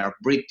everywhere. They are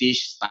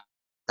British,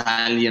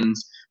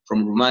 Italians,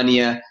 from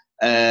Romania,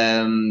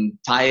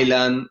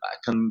 Thailand, I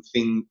can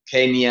think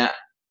Kenya.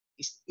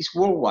 It's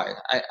worldwide.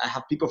 I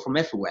have people from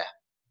everywhere.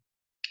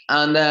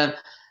 And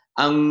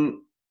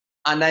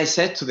I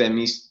said to them,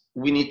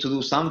 we need to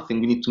do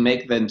something. We need to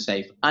make them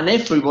safe. And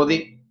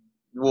everybody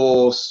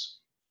was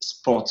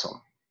spot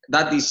on.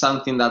 That is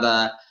something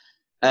that,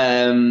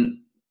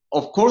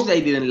 of course,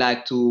 they didn't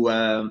like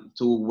to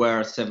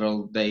wear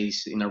several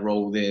days in a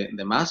row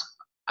the mask.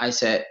 I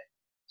said,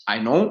 I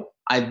know.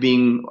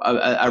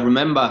 I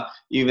remember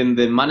even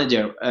the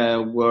manager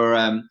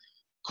were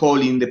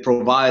calling the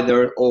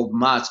provider of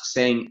masks,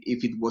 saying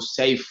if it was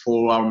safe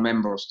for our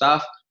member of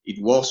staff.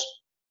 It was.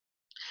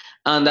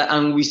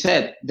 And we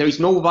said, there is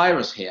no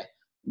virus here.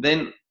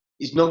 Then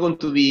it's not going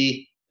to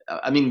be,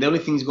 I mean, the only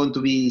thing is going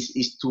to be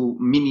is to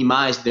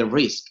minimize the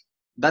risk.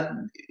 That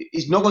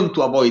is not going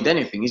to avoid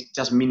anything. It's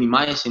just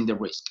minimizing the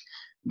risk.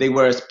 They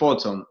were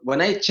spot on.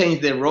 When I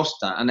changed the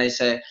roster and I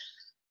said,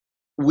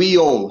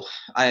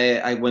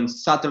 I went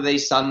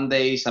Saturdays,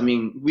 Sundays, I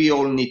mean, we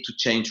all need to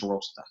change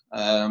roster.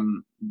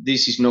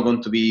 This is not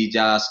going to be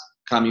just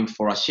coming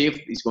for a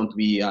shift. It's going to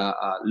be a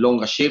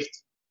longer shift.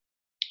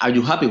 Are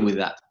you happy with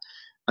that?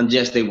 And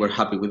yes, they were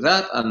happy with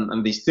that,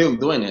 and they're still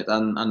doing it,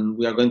 and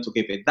we are going to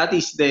keep it. That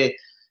is the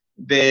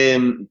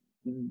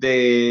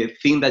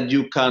thing that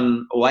you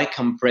can, or I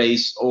can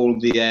praise all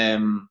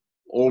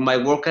my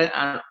workers,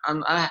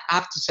 and I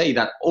have to say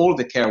that all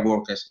the care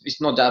workers,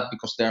 it's not that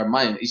because they are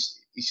mine,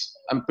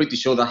 I'm pretty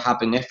sure that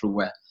happen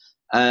everywhere.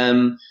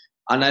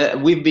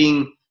 We've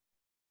been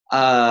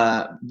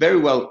very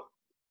well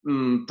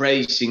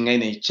praising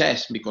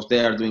NHS because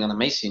they are doing an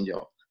amazing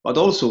job. But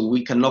also,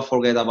 we cannot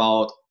forget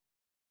about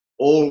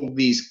all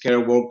these care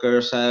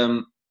workers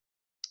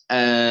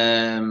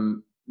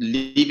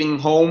leaving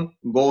home,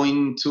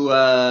 going to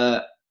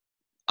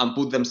and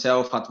put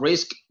themselves at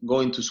risk,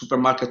 going to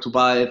supermarket to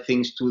buy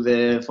things for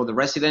the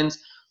residents,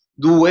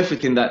 do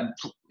everything that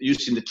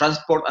using the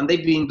transport, and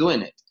they've been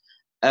doing it.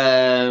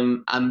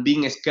 And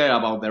being scared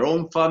about their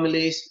own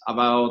families,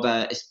 about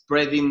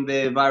spreading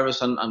the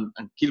virus and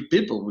kill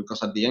people,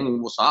 because at the end it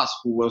was us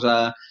who was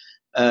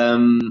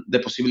the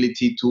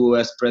possibility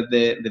to spread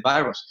the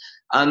virus.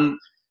 And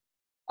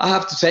I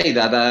have to say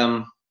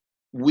that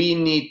we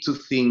need to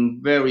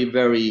think very,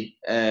 very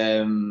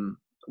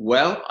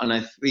well. And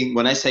I think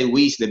when I say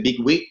we, it's the big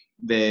we,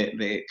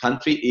 the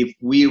country. If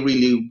we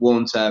really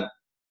want to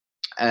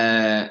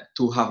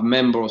have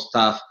member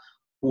staff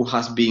who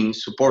has been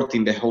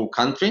supporting the whole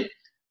country,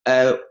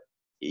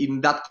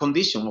 in that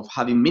condition of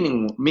having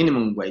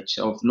minimum wage,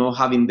 of not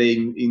having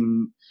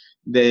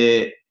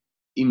the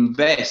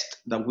invest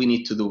that we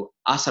need to do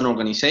as an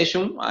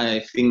organization. I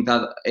think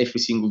that every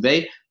single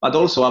day, but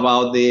also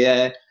about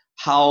the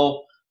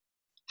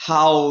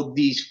how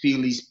this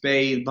field is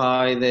paid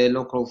by the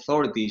local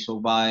authorities or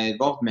by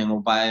government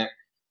or by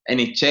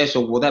NHS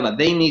or whatever.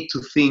 They need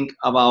to think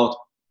about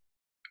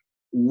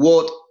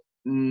what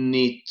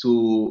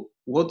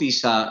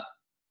is a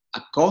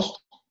cost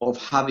of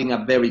having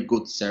a very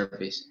good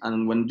service.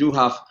 And when you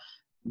have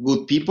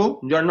good people,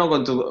 you are not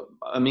going to,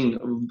 I mean,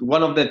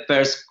 one of the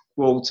first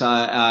quotes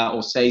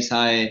or says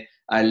I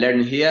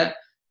learned here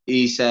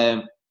is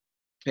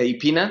pay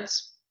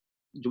peanuts,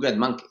 you get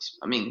monkeys.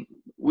 I mean,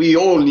 we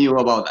all knew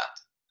about that.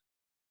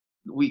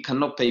 We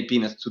cannot pay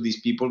peanuts to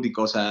these people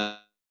because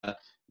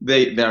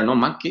they are not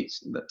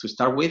monkeys to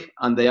start with,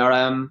 and they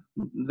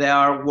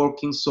are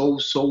working so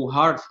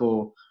hard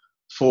for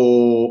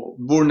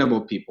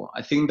vulnerable people.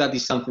 I think that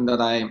is something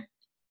that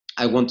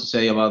I want to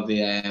say about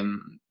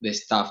the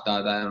staff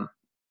that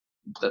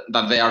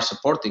they are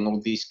supporting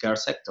all this care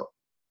sector.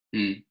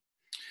 Mm.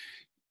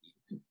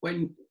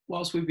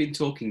 Whilst we've been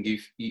talking,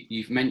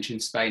 you've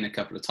mentioned Spain a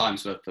couple of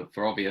times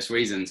for obvious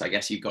reasons. I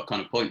guess you've got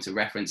kind of points of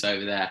reference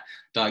over there.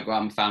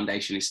 Diagrama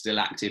Foundation is still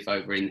active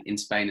over in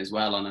Spain as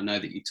well, and I know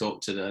that you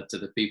talk to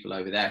the people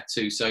over there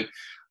too. So,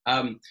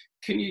 can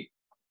you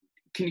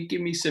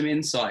give me some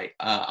insight?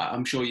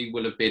 I'm sure you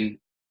will have been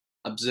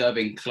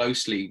observing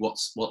closely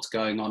what's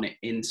going on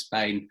in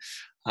Spain.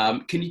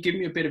 Can you give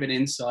me a bit of an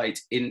insight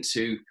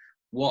into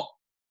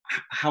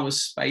how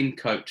has Spain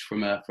coped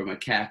from a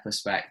care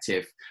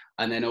perspective,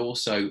 and then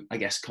also, I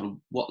guess, kind of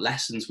what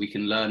lessons we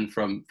can learn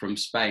from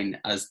Spain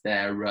as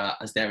their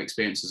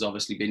experience has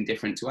obviously been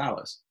different to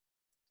ours?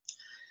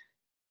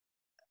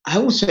 I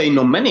would say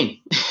not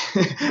many.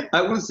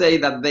 I would say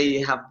that they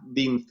have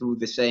been through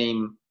the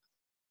same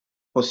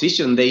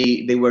position.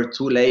 They were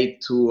too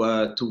late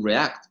to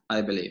react,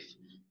 I believe.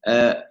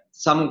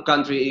 Some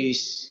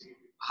countries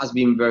has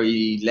been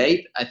very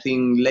late. I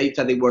think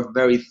later they were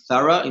very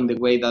thorough in the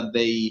way that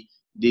they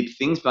did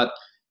things, but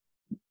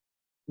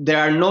there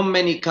are not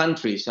many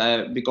countries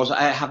because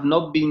I have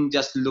not been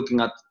just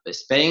looking at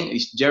Spain.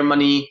 It's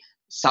Germany,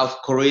 South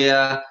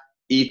Korea,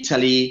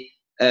 Italy,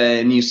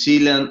 New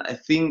Zealand. I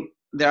think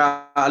there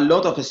are a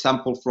lot of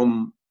examples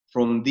from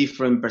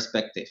different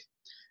perspectives.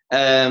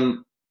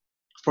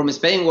 From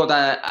Spain, what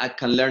I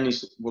can learn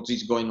is what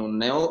is going on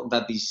now.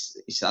 That is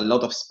a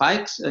lot of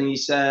spikes,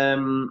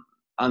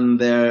 and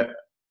there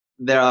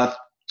are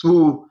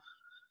two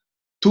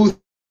things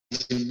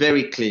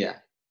very clear.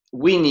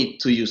 We need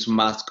to use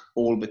mask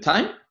all the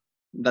time.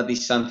 That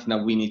is something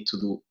that we need to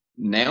do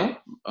now,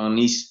 and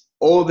it's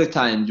all the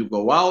time you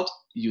go out,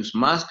 use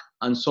mask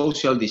and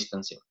social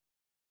distancing.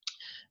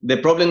 The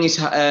problem is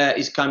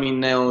coming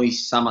now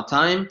is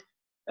summertime.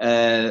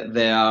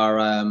 There are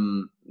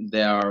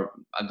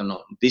I don't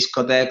know,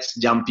 discotheques,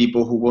 young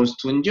people who wants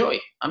to enjoy.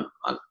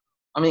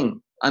 I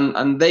mean,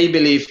 and they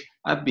believe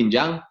I've been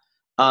young,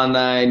 and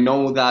I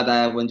know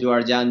that when you are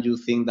young, you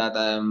think that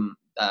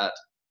that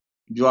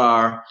you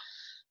are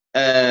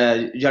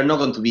not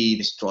going to be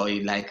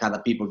destroyed like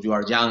other people. You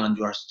are young and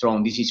you are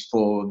strong. This is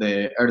for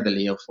the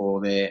elderly or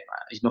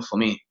it's not for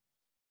me.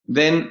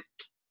 Then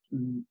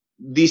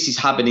this is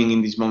happening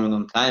in this moment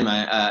in time.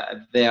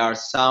 There are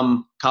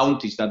some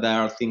counties that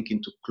are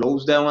thinking to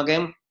close down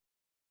again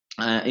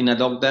in a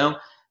lockdown,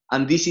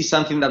 and this is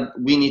something that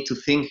we need to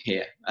think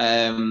here.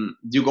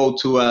 You go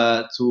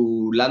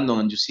to London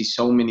and you see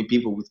so many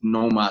people with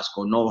no mask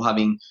or no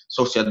having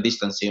social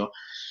distancing.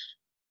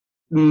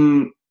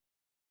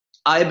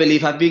 I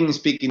believe I've been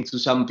speaking to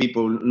some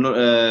people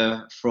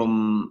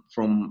from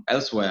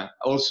elsewhere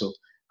also,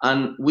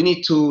 and we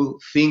need to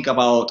think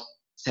about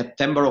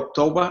September,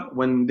 October,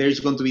 when there's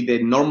going to be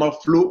the normal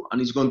flu, and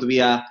it's going to be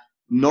a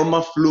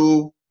normal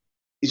flu.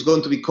 It's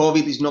going to be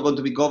COVID. It's not going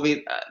to be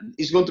COVID.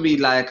 It's going to be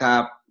like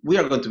we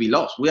are going to be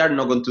lost. We are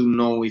not going to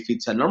know if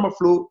it's a normal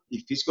flu,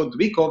 if it's going to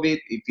be COVID,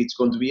 if it's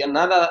going to be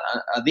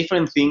a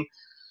different thing.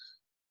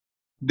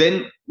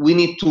 Then we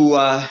need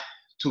to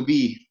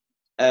be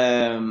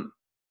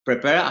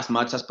prepare as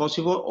much as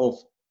possible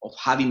of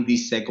having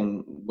this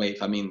second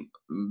wave. I mean,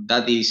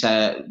 that is,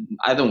 I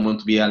don't want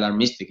to be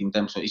alarmistic in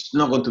terms of it's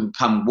not going to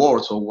become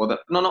worse or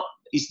whatever. No,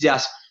 it's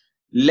just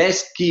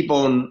let's keep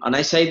on, and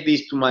I say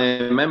this to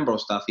my member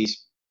staff,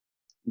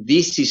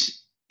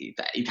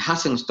 it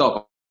hasn't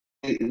stopped.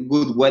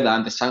 Good weather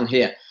and the sun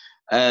here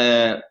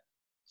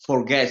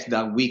forgets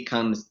that we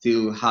can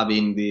still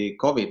having the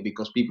COVID,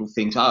 because people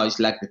think, it's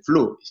like the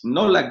flu. It's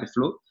not like the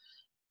flu.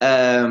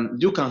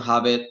 You can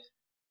have it.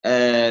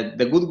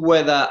 the good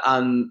weather,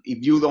 and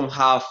if you don't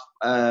have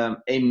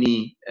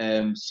any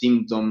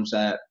symptoms,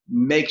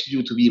 makes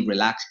you to be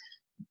relaxed.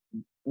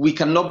 We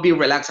cannot be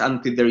relaxed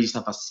until there is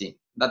a vaccine.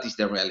 That is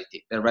the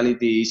reality. The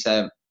reality is,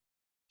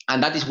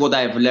 and that is what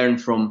I've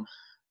learned from,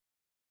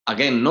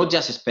 again, not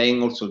just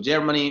Spain, also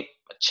Germany,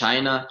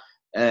 China,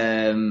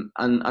 and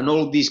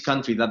all these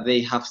countries, that they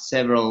have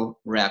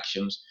several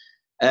reactions.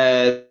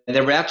 The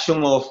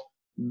reaction of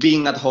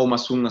being at home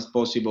as soon as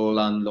possible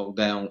and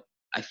lockdown,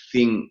 I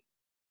think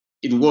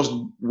it was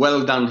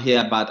well done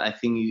here, but I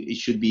think it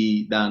should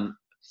be done a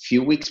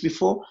few weeks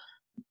before,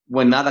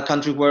 when other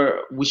countries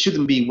were, we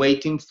shouldn't be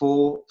waiting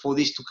for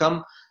this to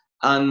come.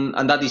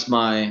 And that is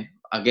my,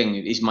 again,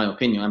 it is my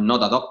opinion. I'm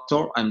not a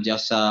doctor. I'm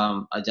just,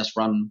 I just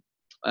run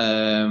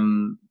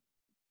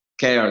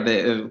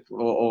care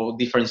or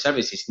different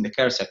services in the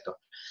care sector.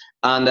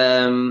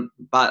 And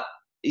but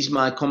it's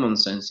my common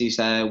sense. Is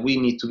we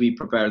need to be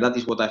prepared. That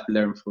is what I've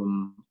learned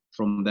from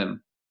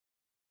them.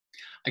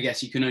 I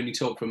guess you can only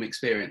talk from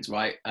experience,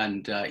 right?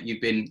 And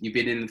you've been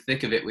in the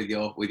thick of it with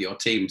your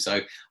team. So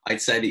I'd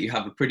say that you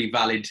have a pretty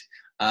valid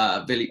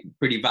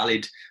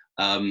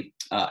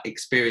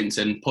experience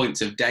and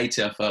points of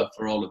data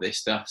for all of this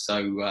stuff. So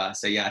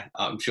yeah,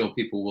 I'm sure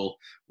people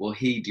will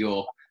heed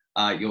your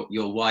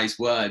wise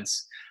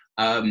words.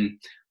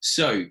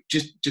 So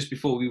just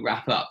before we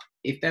wrap up,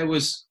 if there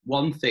was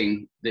one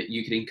thing that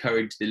you could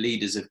encourage the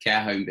leaders of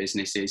care home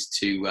businesses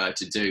to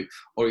do,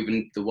 or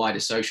even the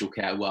wider social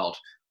care world,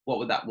 what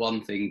would that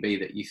one thing be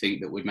that you think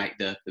that would make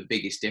the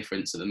biggest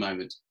difference at the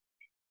moment?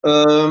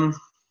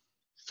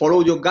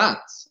 Follow your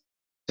guts.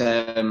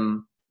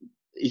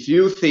 If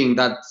you think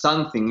that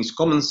something is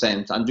common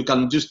sense and you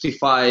can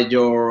justify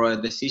your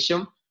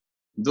decision,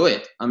 do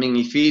it. I mean,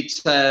 if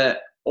it's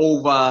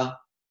over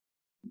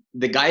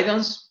the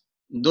guidance,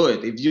 do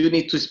it. If you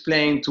need to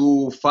explain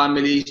to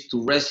families,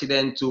 to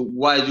residents, to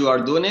why you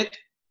are doing it,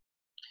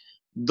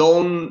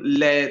 don't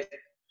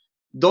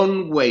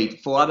wait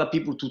for other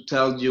people to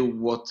tell you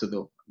what to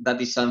do. That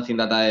is something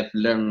that I've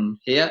learned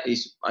here.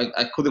 Is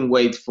I couldn't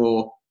wait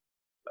for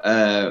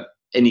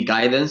any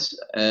guidance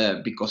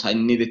because I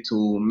needed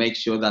to make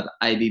sure that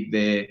I did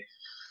the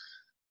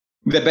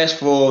best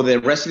for the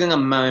resident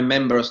and my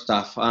member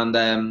staff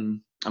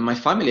and my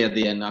family at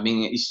the end. I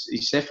mean,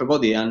 it's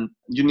everybody, and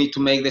you need to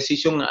make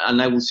decision.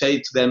 And I would say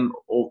to them,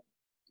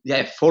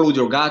 follow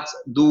your guts,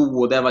 do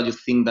whatever you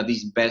think that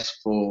is best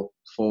for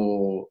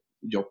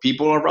your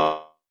people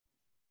around,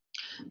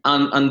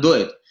 and do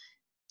it.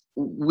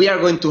 We are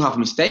going to have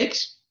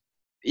mistakes.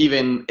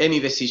 Even any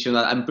decision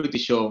that I'm pretty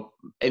sure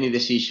any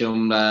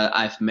decision that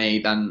I've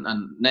made and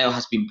now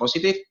has been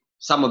positive.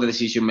 Some of the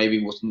decision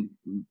maybe was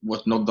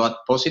not that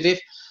positive.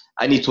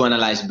 I need to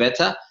analyze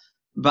better,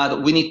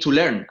 but we need to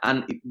learn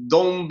and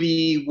don't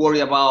be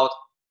worried about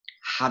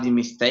having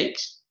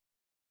mistakes.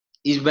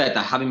 It's better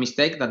having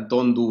mistakes than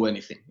don't do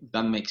anything. If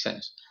that makes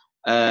sense.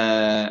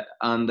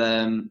 And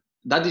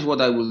that is what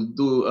I will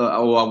do,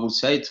 or I will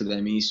say to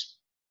them is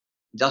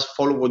just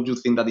follow what you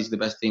think that is the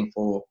best thing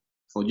for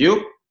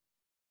you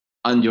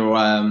and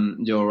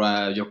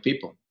your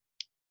people.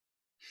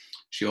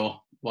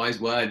 Sure, wise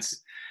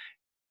words,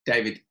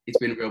 David. It's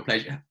been a real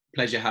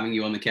pleasure having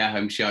you on the Care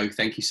Home Show.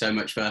 Thank you so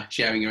much for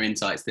sharing your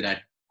insights today.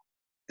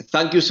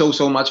 Thank you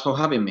so much for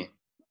having me.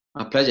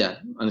 A pleasure,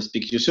 and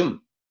speak to you soon.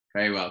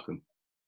 Very welcome.